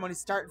closing ceremonies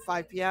start at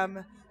 5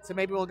 p.m. So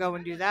maybe we'll go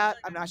and do that.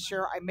 I'm not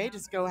sure. I may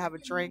just go have a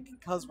drink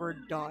because we're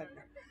done.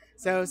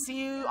 So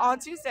see you on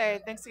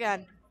Tuesday. Thanks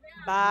again.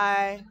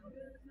 Bye.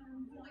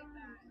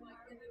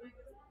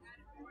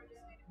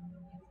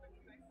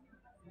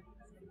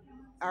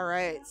 All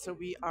right, so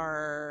we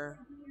are